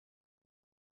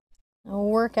 I'll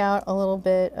work out a little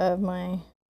bit of my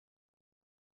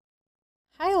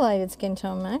highlighted skin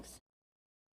tone mix.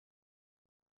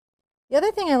 The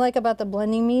other thing I like about the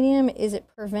blending medium is it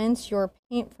prevents your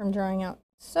paint from drying out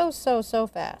so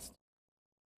fast.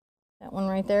 That one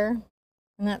right there.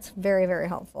 And that's very, very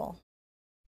helpful.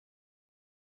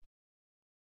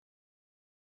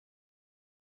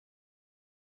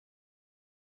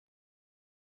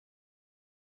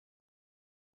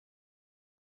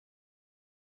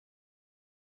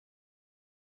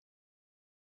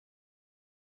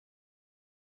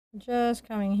 Just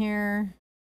coming here.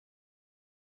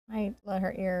 Might let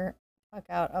her ear tuck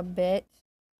out a bit.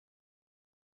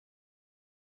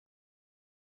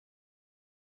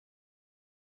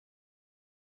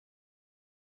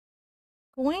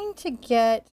 going to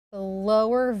get the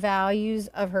lower values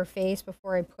of her face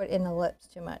before I put in the lips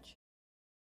too much.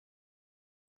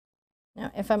 Now,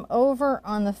 if I'm over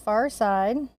on the far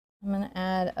side, I'm going to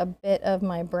add a bit of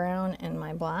my brown and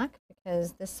my black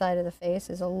because this side of the face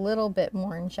is a little bit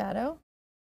more in shadow.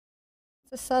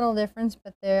 It's a subtle difference,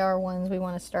 but they are ones we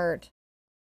want to start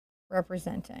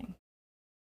representing.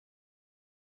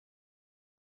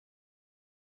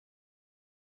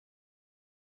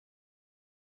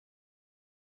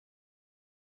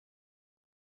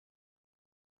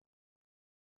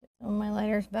 Some of my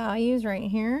lighter values right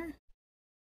here.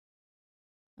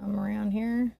 Around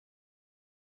here.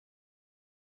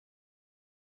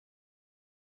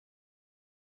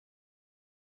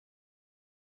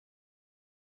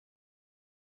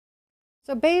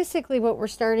 So basically what we're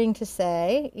starting to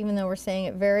say, even though we're saying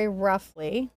it very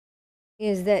roughly,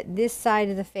 is that this side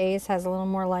of the face has a little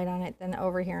more light on it than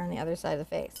over here on the other side of the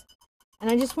face.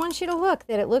 And I just want you to look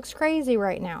that it looks crazy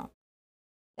right now.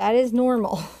 That is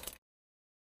normal.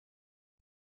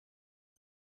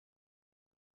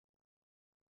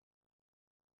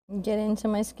 Get into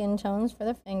my skin tones for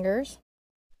the fingers.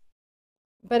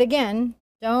 But again,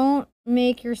 don't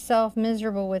make yourself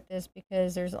miserable with this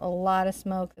because there's a lot of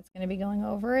smoke that's going to be going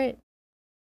over it.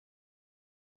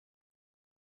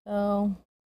 So,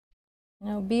 you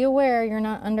know, be aware you're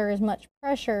not under as much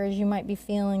pressure as you might be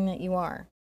feeling that you are.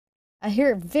 I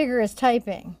hear vigorous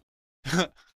typing.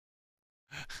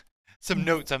 Some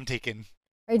notes I'm taking.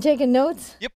 Are you taking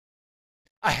notes? Yep.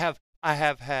 I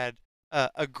have had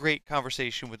a great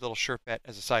conversation with little Sherpette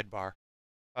as a sidebar.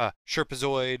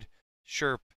 Sherpazoid,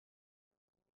 Sherpanista,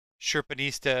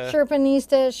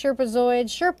 Sherpazoid,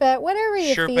 Sherpette, whatever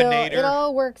you feel, it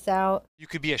all works out. You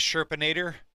could be a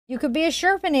Sherpanator. You could be a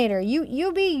Sherpanator.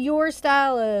 You be your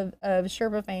style of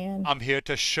Sherpa fan. I'm here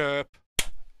to Sherp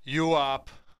you up.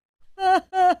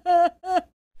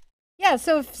 Yeah,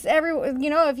 so if everyone, you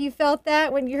know, if you felt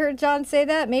that when you heard John say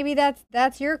that, maybe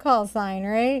that's your call sign,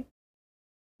 right?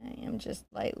 I am just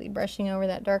lightly brushing over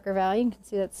that darker value. You can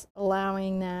see that's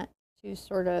allowing that to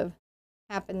sort of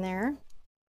happen there.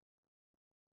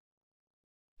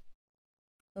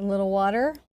 A little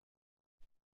water.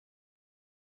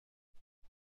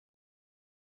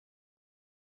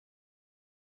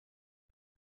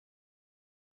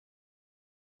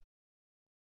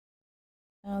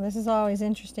 Oh, this is always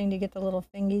interesting to get the little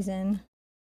fingies in.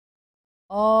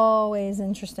 Always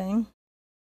interesting.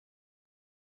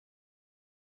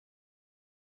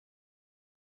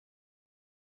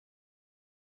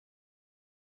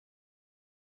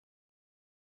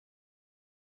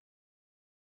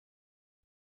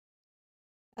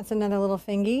 That's another little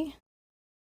fingy.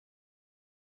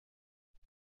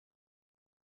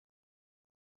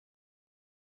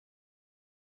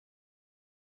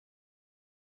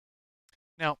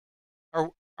 Now,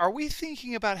 are we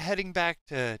thinking about heading back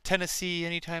to Tennessee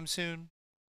anytime soon?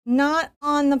 Not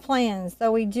on the plans,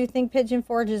 though we do think Pigeon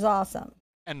Forge is awesome.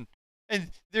 And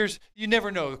there's, you never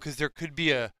know, because there could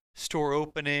be a store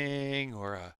opening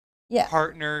or a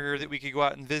partner that we could go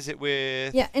out and visit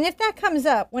with. Yeah, and if that comes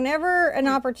up, whenever an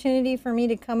opportunity for me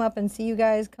to come up and see you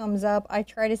guys comes up, I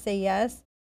try to say yes.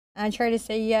 And I try to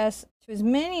say yes to as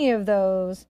many of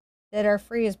those that are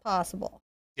free as possible.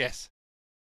 Yes.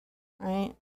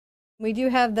 Right? We do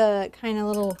have the kind of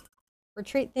little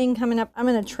retreat thing coming up. I'm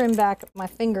going to trim back my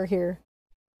finger here.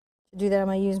 To do that, I'm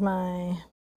going to use a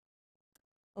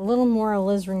little more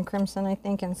alizarin crimson, I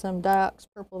think, and some diox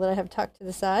purple that I have tucked to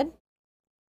the side.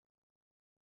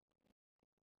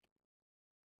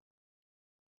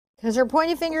 Because her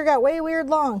pointy finger got way weird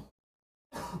long.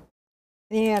 And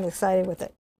you got excited with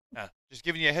it. Just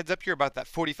giving you a heads up here about that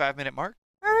 45-minute mark.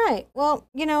 All right. Well,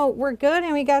 you know, we're good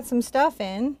and we got some stuff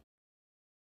in.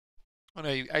 Oh,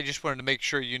 no, I just wanted to make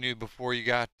sure you knew before you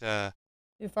got...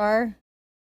 Too far?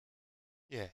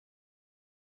 Yeah.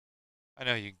 I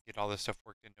know you can get all this stuff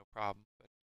worked in, no problem. But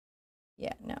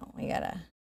yeah, no, we got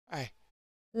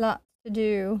lots to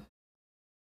do.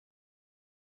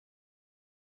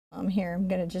 Here, I'm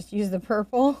going to just use the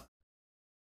purple.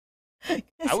 I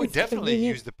would definitely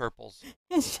use the purples.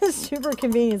 It's just super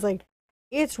convenient. It's like,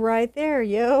 it's right there,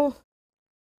 yo.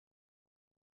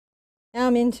 Now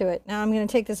I'm into it. Now I'm going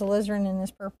to take this alizarin and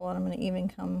this purple and I'm going to even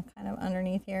come kind of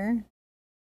underneath here.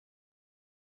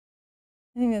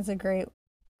 I think that's a great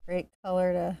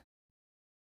color to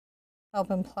help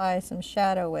imply some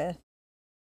shadow with.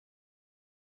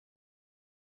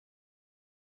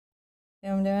 See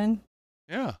what I'm doing?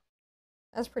 Yeah.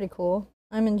 That's pretty cool.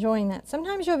 I'm enjoying that.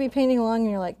 Sometimes you'll be painting along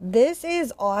and you're like, this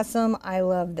is awesome. I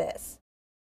love this.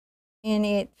 And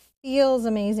it feels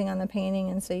amazing on the painting.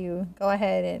 And so you go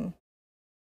ahead and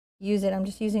use it. I'm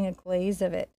just using a glaze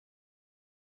of it.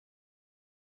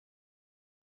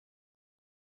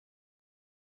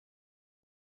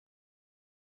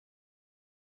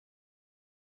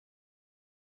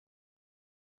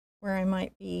 Where I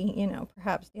might be, you know,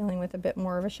 perhaps dealing with a bit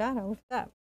more of a shadow with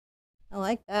that. I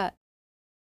like that.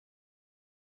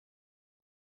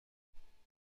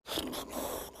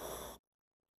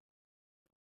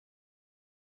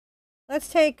 Let's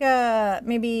take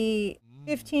maybe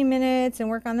 15 minutes and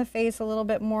work on the face a little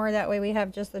bit more. That way we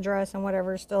have just the dress and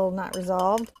whatever's still not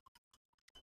resolved.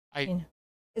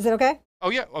 Is it okay?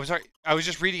 Oh, yeah. I'm sorry. I was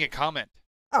just reading a comment.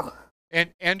 Oh.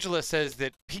 And Angela says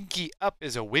that pinky up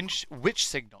is a witch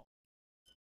signal.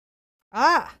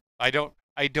 Ah. I don't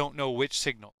know which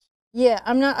signals. Yeah,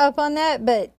 I'm not up on that,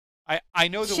 but I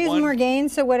know she's Morgaine,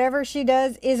 so whatever she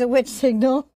does is a witch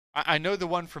signal. I know the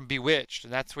one from Bewitched,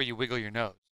 and that's where you wiggle your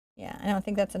nose. Yeah, I don't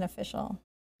think that's an official.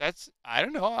 I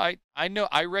don't know. I know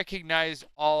I recognize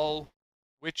all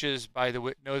witches by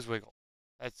the nose wiggle.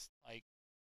 That's like.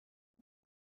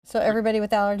 So everybody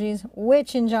with allergies,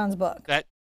 witch in John's book.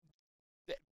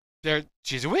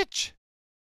 She's a witch.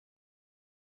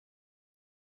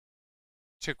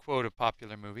 To quote a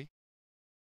popular movie.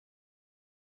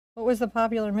 What was the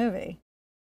popular movie?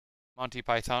 Monty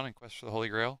Python and Quest for the Holy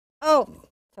Grail. Oh,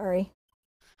 sorry.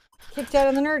 Kicked out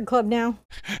of the nerd club now.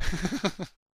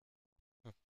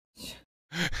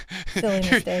 Silly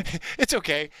mistake. It's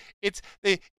okay.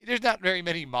 There's not very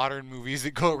many modern movies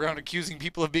that go around accusing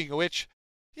people of being a witch.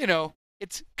 You know,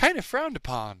 it's kind of frowned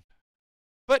upon.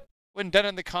 But when done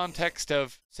in the context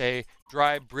of, say,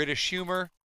 dry British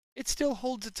humor, it still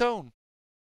holds its own.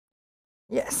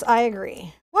 Yes, I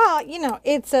agree. Well, you know,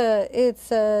 it's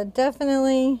a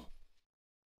definitely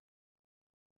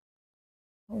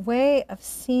a way of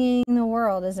seeing the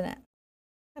world, isn't it?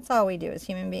 That's all we do as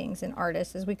human beings and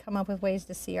artists, is we come up with ways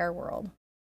to see our world.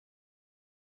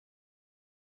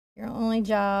 Your only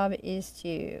job is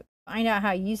to find out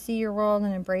how you see your world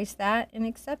and embrace that and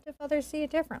accept if others see it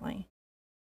differently.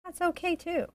 That's okay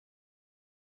too.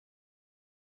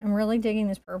 I'm really digging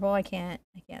this purple. I can't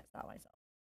stop myself.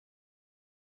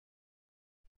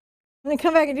 I'm going to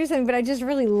come back and do something, but I just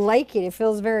really like it. It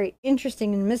feels very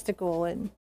interesting and mystical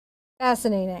and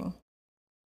fascinating.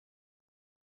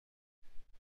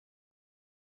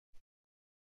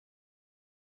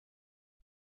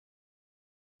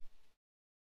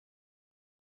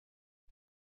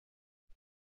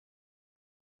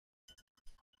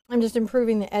 I'm just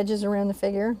improving the edges around the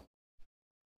figure.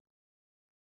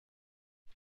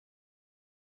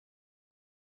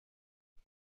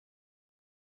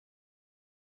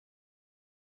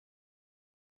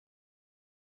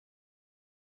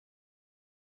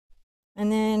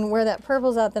 And then where that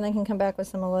purple's out, then I can come back with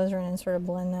some alizarin and sort of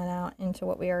blend that out into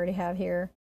what we already have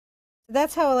here. So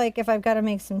that's how, like, if I've got to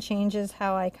make some changes,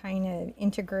 how I kind of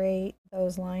integrate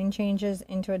those line changes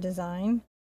into a design.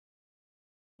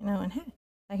 You know, and hey,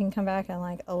 I can come back and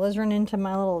like alizarin into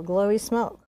my little glowy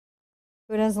smoke.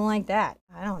 Who doesn't like that?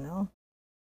 I don't know.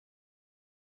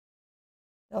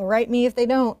 They'll write me if they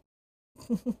don't.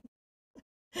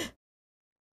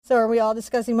 So are we all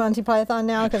discussing Monty Python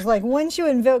now? Because like once you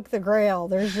invoke the Grail,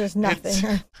 there's just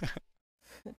nothing.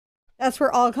 That's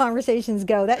where all conversations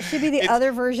go. That should be the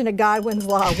other version of Godwin's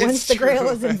Law. Once the Grail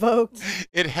is invoked.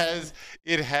 It has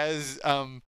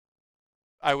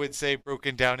I would say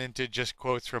broken down into just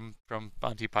quotes from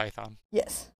Monty Python.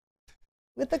 Yes.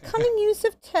 With the cunning use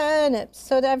of turnips.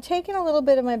 So I've taken a little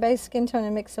bit of my base skin tone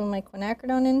and mixed some of my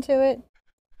quinacridone into it.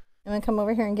 I'm going to come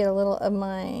over here and get a little of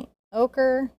my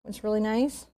ochre, which is really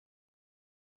nice.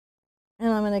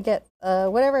 And I'm going to get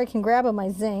whatever I can grab of my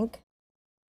zinc.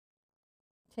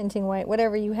 Tinting white,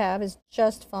 whatever you have is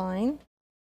just fine.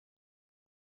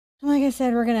 And like I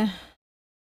said, we're going to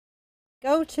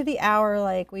go to the hour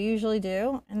like we usually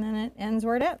do, and then it ends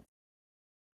where it ends.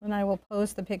 And I will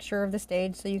post the picture of the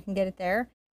stage so you can get it there.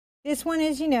 This one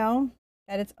is, you know,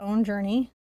 at its own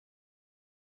journey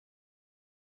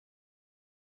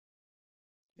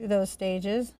through those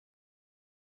stages.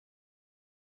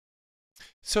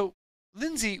 So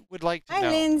Lindsay would like to know. Hi,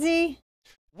 Lindsay.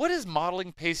 What is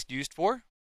modeling paste used for?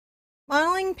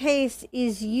 Modeling paste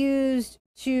is used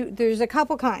to, there's a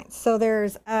couple kinds. So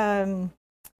there's,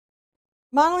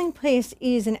 modeling paste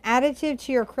is an additive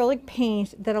to your acrylic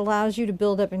paint that allows you to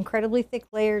build up incredibly thick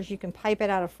layers. You can pipe it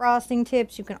out of frosting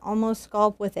tips. You can almost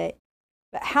sculpt with it.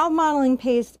 But how modeling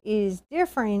paste is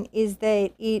different is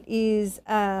that it is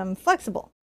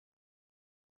flexible.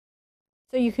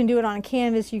 So you can do it on a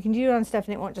canvas, you can do it on stuff,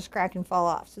 and it won't just crack and fall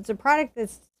off. So it's a product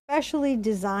that's specially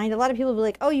designed. A lot of people will be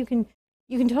like, oh, you can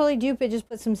totally dupe it, just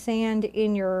put some sand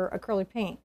in your acrylic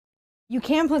paint. You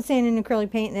can put sand in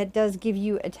acrylic paint, and that does give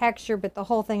you a texture, but the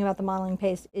whole thing about the modeling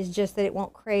paste is just that it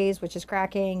won't craze, which is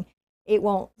cracking. It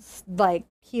won't like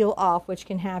peel off, which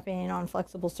can happen on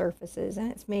flexible surfaces,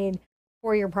 and it's made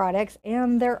for your products.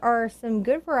 And there are some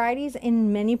good varieties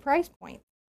in many price points.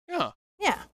 Yeah.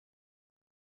 Yeah.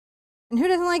 And who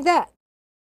doesn't like that?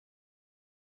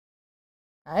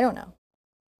 I don't know.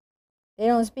 They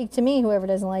don't speak to me, whoever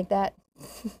doesn't like that.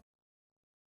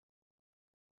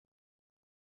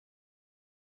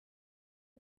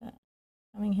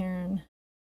 Coming here and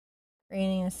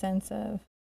creating a sense of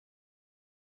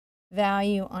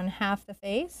value on half the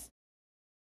face.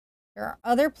 There are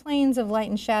other planes of light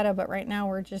and shadow, but right now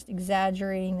we're just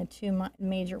exaggerating the two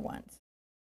major ones.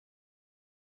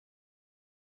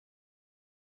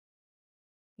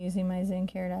 Using my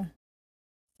zinc here to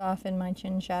soften my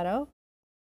chin shadow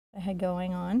I had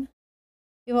going on.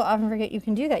 People often forget you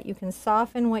can do that. You can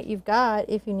soften what you've got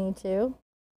if you need to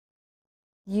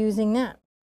using that.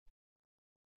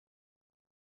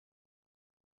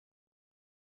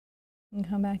 And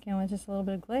come back in with just a little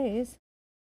bit of glaze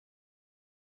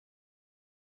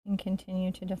and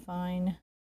continue to define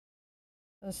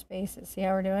those spaces. See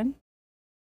how we're doing?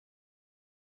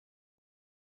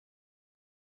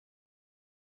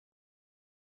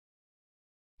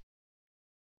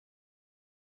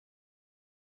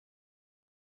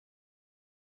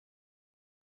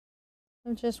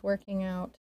 I'm just working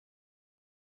out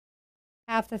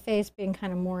half the face being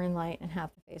kind of more in light and half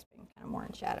the face being kind of more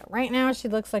in shadow. Right now, she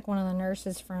looks like one of the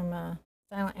nurses from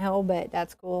Silent Hill, but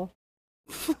that's cool.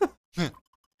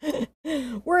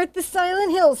 We're at the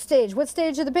Silent Hill stage. What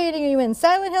stage of the painting are you in?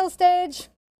 Silent Hill stage?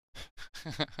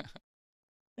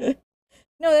 No,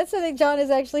 that's something John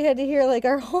has actually had to hear like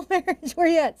our whole marriage. Where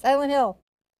you at? Silent Hill.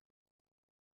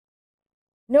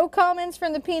 No comments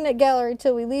from the peanut gallery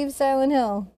till we leave Silent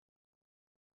Hill.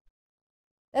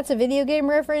 That's a video game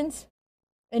reference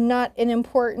and not an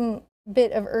important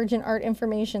bit of urgent art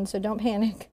information, so don't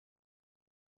panic.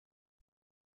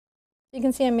 You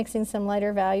can see I'm mixing some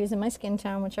lighter values in my skin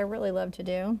tone, which I really love to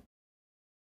do.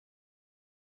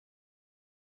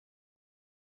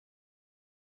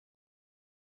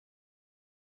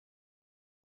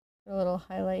 A little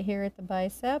highlight here at the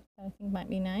bicep that I think might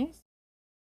be nice.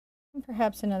 And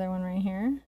perhaps another one right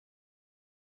here.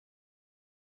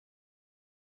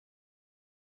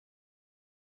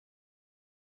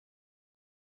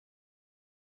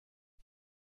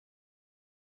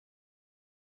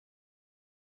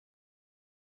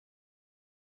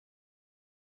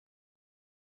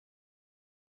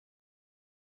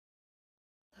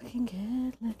 Looking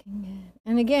good, looking good.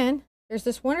 And again, there's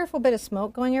this wonderful bit of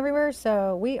smoke going everywhere,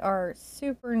 so we are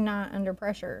super not under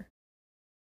pressure.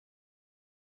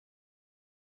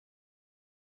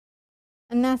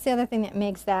 And that's the other thing that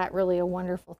makes that really a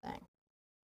wonderful thing.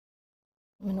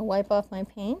 I'm going to wipe off my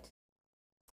paint.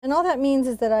 And all that means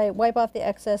is that I wipe off the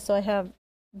excess so I have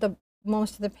the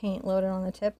most of the paint loaded on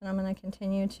the tip, and I'm going to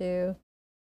continue to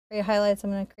create highlights.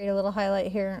 I'm going to create a little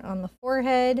highlight here on the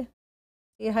forehead.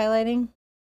 See it highlighting?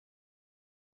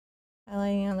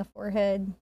 Highlighting on the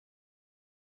forehead.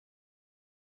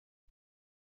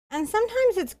 And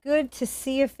sometimes it's good to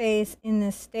see a face in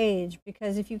this stage,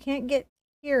 because if you can't get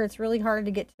here, it's really hard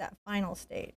to get to that final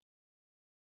stage.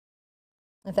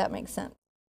 If that makes sense.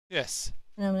 Yes.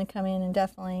 And I'm going to come in and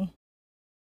definitely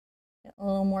get a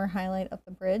little more highlight up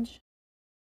the bridge.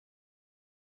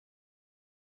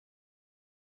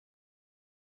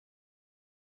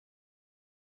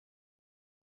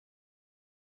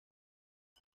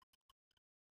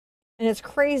 And it's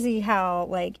crazy how,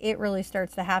 like, it really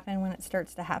starts to happen when it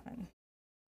starts to happen.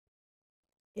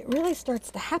 It really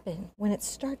starts to happen when it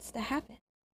starts to happen.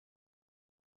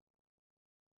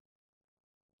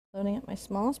 Loading up my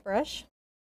smallest brush.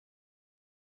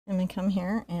 I'm going to come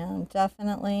here and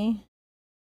definitely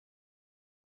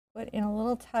put in a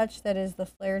little touch that is the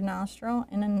flared nostril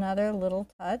and another little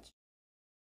touch.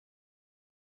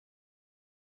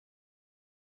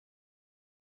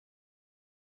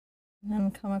 And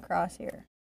then come across here.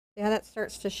 See how that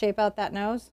starts to shape out that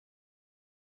nose?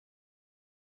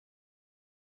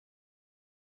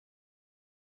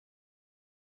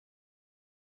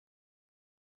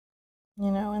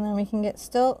 You know, and then we can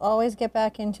always get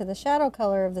back into the shadow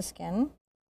color of the skin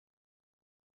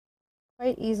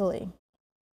quite easily.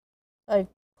 So I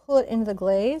pull it into the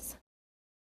glaze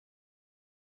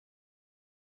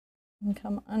and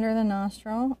come under the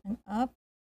nostril and up.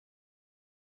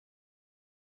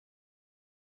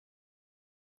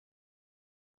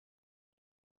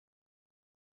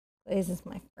 Glaze is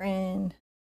my friend.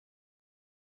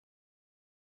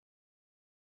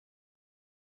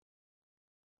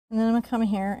 And then I'm going to come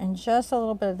here and just a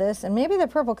little bit of this, and maybe the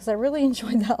purple, because I really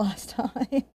enjoyed that last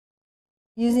time.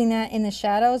 Using that in the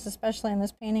shadows, especially in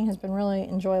this painting, has been really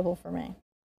enjoyable for me.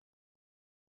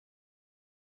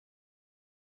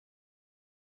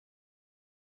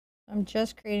 I'm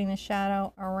just creating the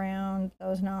shadow around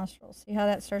those nostrils. See how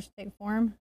that starts to take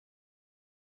form?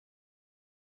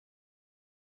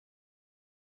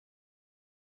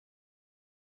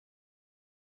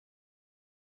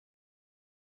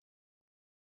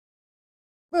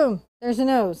 Boom, there's a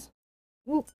nose.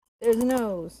 Whoop, there's a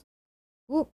nose.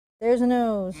 Whoop, there's a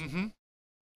nose. Mm-hmm.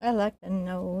 I like the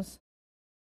nose.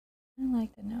 I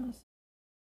like the nose.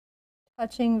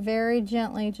 Touching very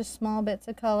gently, just small bits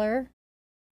of color.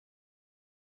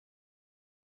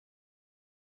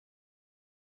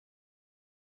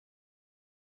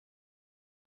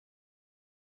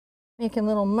 Making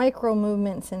little micro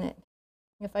movements in it.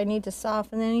 If I need to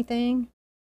soften anything,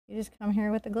 you just come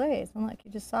here with the glaze and look,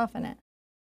 you just soften it.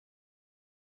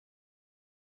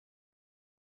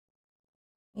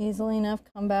 Easily enough,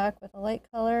 come back with a light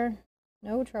color.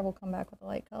 No trouble, come back with a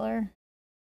light color.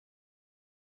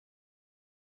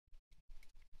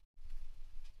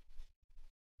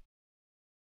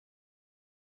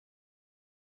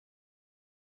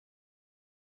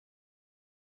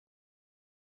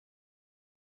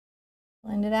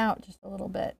 Blend it out just a little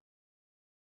bit.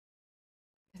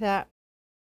 Like that.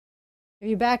 If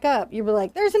you back up, you'll be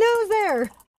like, there's a nose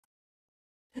there.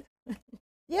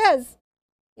 Yes.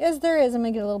 Yes, there is. I'm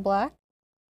going to get a little black.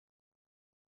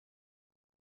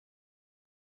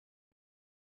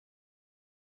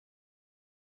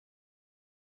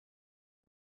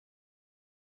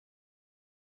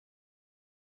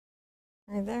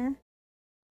 Right there.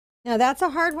 Now that's a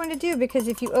hard one to do because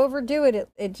if you overdo it,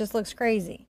 it just looks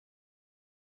crazy.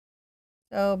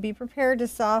 So be prepared to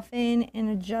soften and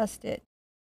adjust it.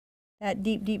 That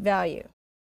deep, deep value.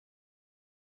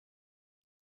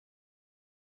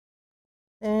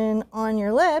 Then on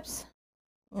your lips,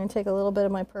 I'm going to take a little bit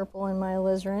of my purple and my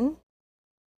alizarin.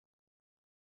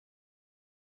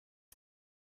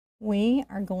 We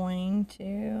are going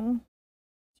to,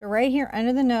 so right here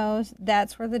under the nose,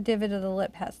 that's where the divot of the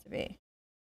lip has to be.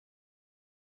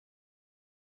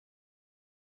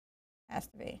 Has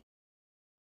to be.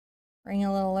 Bring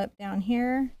a little lip down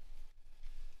here.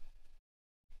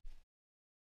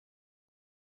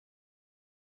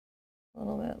 A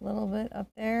little bit up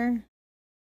there.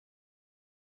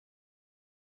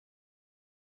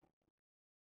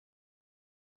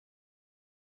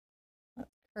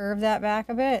 Let's curve that back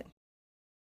a bit.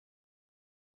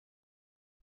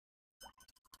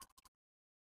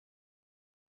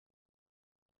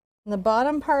 And the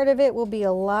bottom part of it will be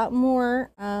a lot more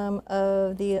of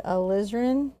the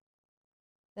alizarin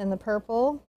than the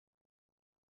purple.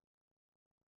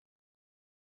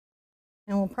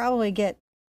 And we'll probably get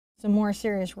some more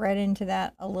serious red into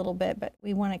that a little bit, but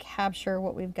we want to capture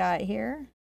what we've got here.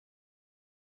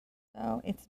 So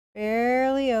it's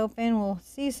fairly open. We'll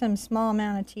see some small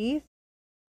amount of teeth.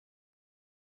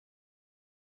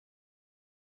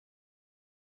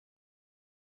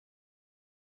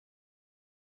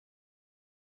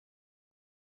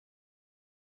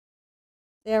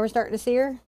 Yeah, we're starting to see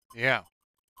her. Yeah.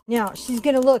 Now, she's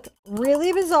going to look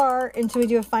really bizarre until we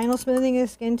do a final smoothing of the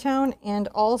skin tone, and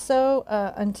also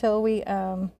until we,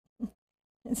 I'm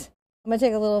going to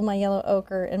take a little of my yellow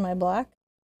ochre and my black,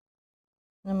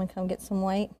 and I'm going to come get some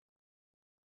white.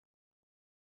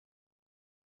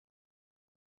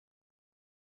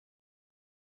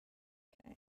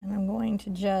 Okay, and I'm going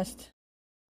to just,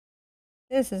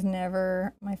 this is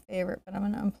never my favorite, but I'm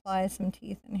going to apply some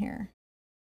teeth in here.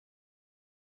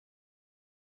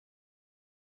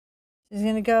 She's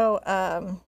going to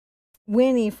go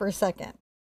Winnie for a second.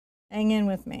 Hang in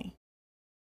with me.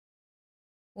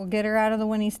 We'll get her out of the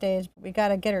Winnie stage, but we got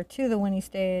to get her to the Winnie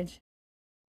stage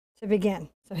to begin.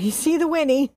 So you see the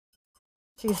Winnie.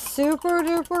 She's super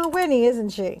duper Winnie, isn't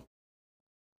she?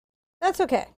 That's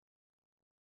okay.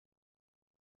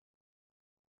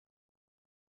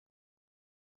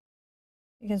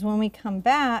 Because when we come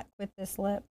back with this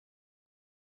lip,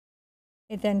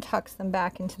 it then tucks them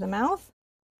back into the mouth.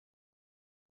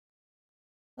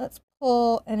 Let's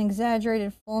pull an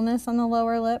exaggerated fullness on the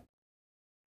lower lip.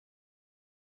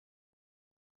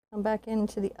 Come back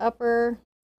into the upper.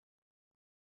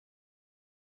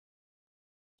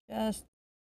 Just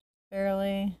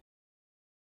barely.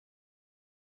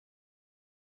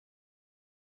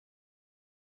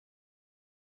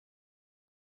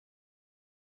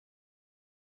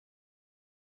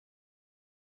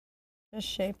 Just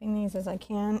shaping these as I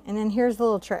can. And then here's the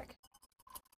little trick.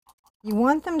 You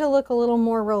want them to look a little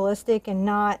more realistic and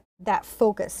not that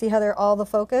focus. See how they're all the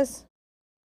focus?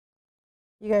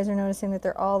 You guys are noticing that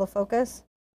they're all the focus?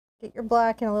 Get your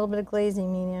black and a little bit of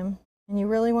glazing medium. And you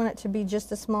really want it to be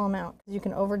just a small amount because you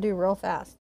can overdo real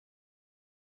fast.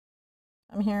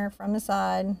 I'm here from the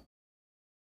side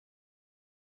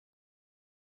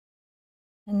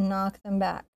and knock them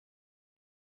back.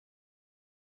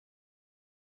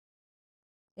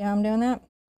 See how I'm doing that?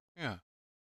 Yeah.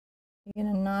 You're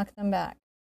going to knock them back.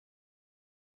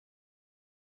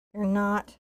 They're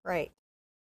not right.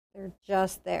 They're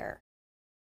just there.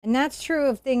 And that's true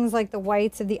of things like the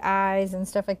whites of the eyes and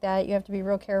stuff like that. You have to be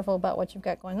real careful about what you've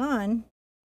got going on.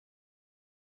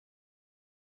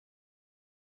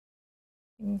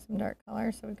 Getting some dark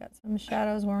color, so we've got some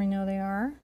shadows where we know they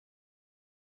are.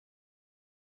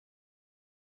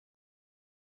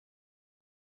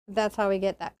 That's how we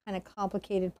get that kind of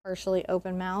complicated, partially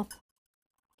open mouth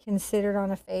considered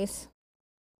on a face.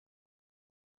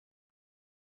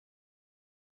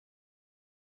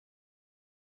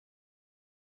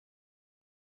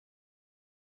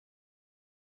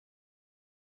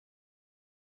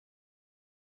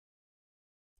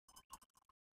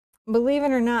 Believe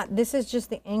it or not, this is just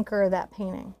the anchor of that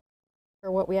painting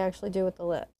for what we actually do with the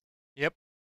lip. Yep.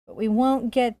 But we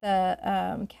won't get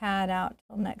the CAD out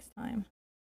till next time.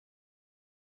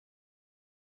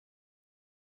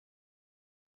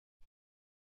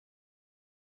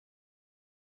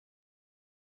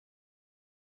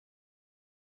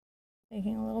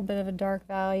 Taking a little bit of a dark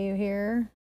value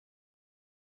here.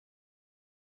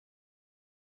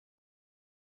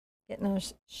 Getting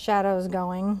those shadows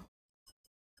going.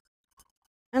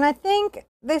 And I think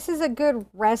this is a good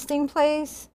resting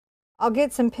place. I'll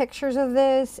get some pictures of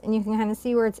this and you can kind of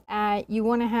see where it's at. You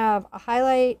want to have a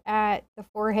highlight at the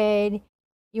forehead.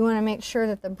 You want to make sure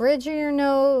that the bridge of your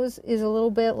nose is a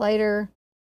little bit lighter.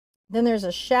 Then there's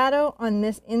a shadow on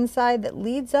this inside that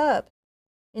leads up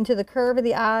into the curve of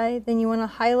the eye. Then you want to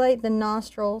highlight the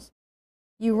nostrils.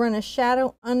 You run a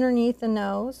shadow underneath the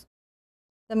nose.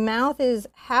 The mouth is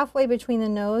halfway between the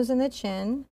nose and the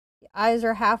chin. The eyes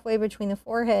are halfway between the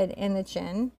forehead and the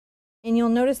chin. And you'll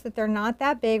notice that they're not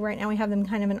that big. Right now we have them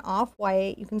kind of an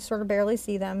off-white. You can sort of barely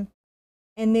see them.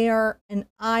 And they are an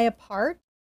eye apart.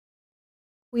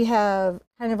 We have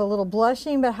kind of a little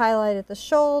blushing but highlight at the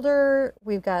shoulder.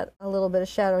 We've got a little bit of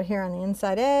shadow here on the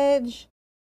inside edge.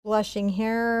 Blushing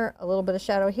here, a little bit of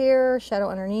shadow here,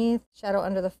 shadow underneath, shadow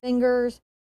under the fingers.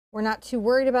 We're not too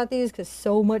worried about these because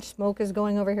so much smoke is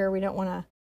going over here. We don't want to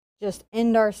just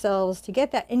end ourselves to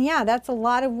get that. And yeah, that's a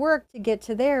lot of work to get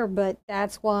to there, but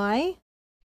that's why,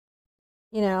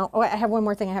 you know, oh, I have one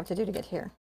more thing I have to do to get here.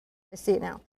 I see it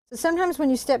now. So sometimes when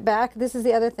you step back, this is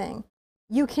the other thing.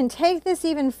 You can take this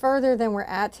even further than we're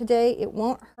at today. It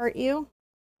won't hurt you.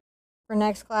 For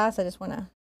next class, I just want to.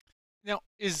 Now,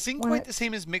 is zinc white the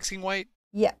same as mixing white?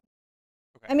 Yeah.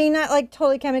 Okay. I mean, not like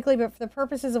totally chemically, but for the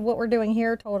purposes of what we're doing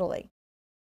here, totally.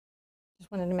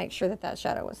 Just wanted to make sure that that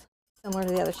shadow was similar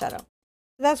to the other shadow.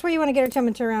 So that's where you want to get her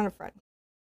temperature around in front.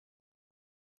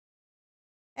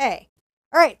 Hey.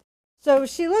 All right. So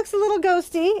she looks a little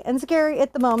ghosty and scary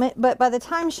at the moment, but by the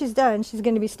time she's done, she's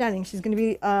going to be stunning. She's going to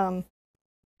be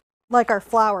like our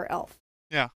flower elf.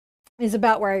 Yeah. Is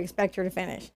about where I expect her to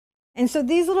finish. And so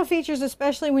these little features,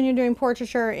 especially when you're doing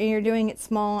portraiture and you're doing it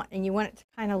small and you want it to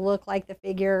kind of look like the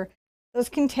figure, those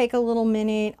can take a little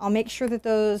minute. I'll make sure that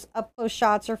those up close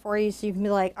shots are for you so you can be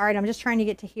like, all right, I'm just trying to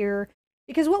get to here.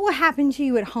 Because what will happen to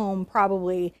you at home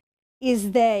probably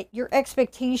is that your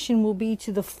expectation will be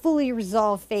to the fully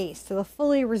resolved face, to the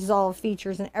fully resolved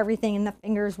features and everything, and the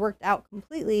fingers worked out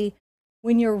completely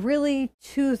when you're really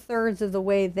 2/3 of the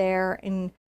way there.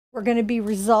 And we're going to be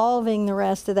resolving the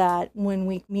rest of that when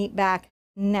we meet back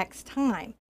next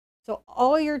time. So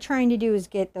all you're trying to do is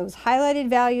get those highlighted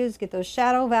values, get those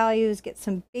shadow values, get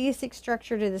some basic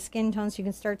structure to the skin tone so you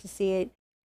can start to see it.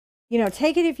 You know,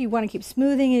 take it if you want to keep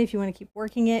smoothing it, if you want to keep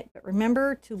working it, but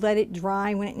remember to let it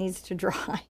dry when it needs to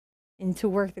dry and to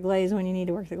work the glaze when you need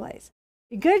to work the glaze.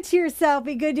 Be good to yourself,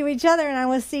 be good to each other, and I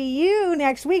will see you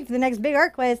next week for the next big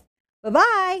art quiz.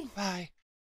 Bye-bye. Bye.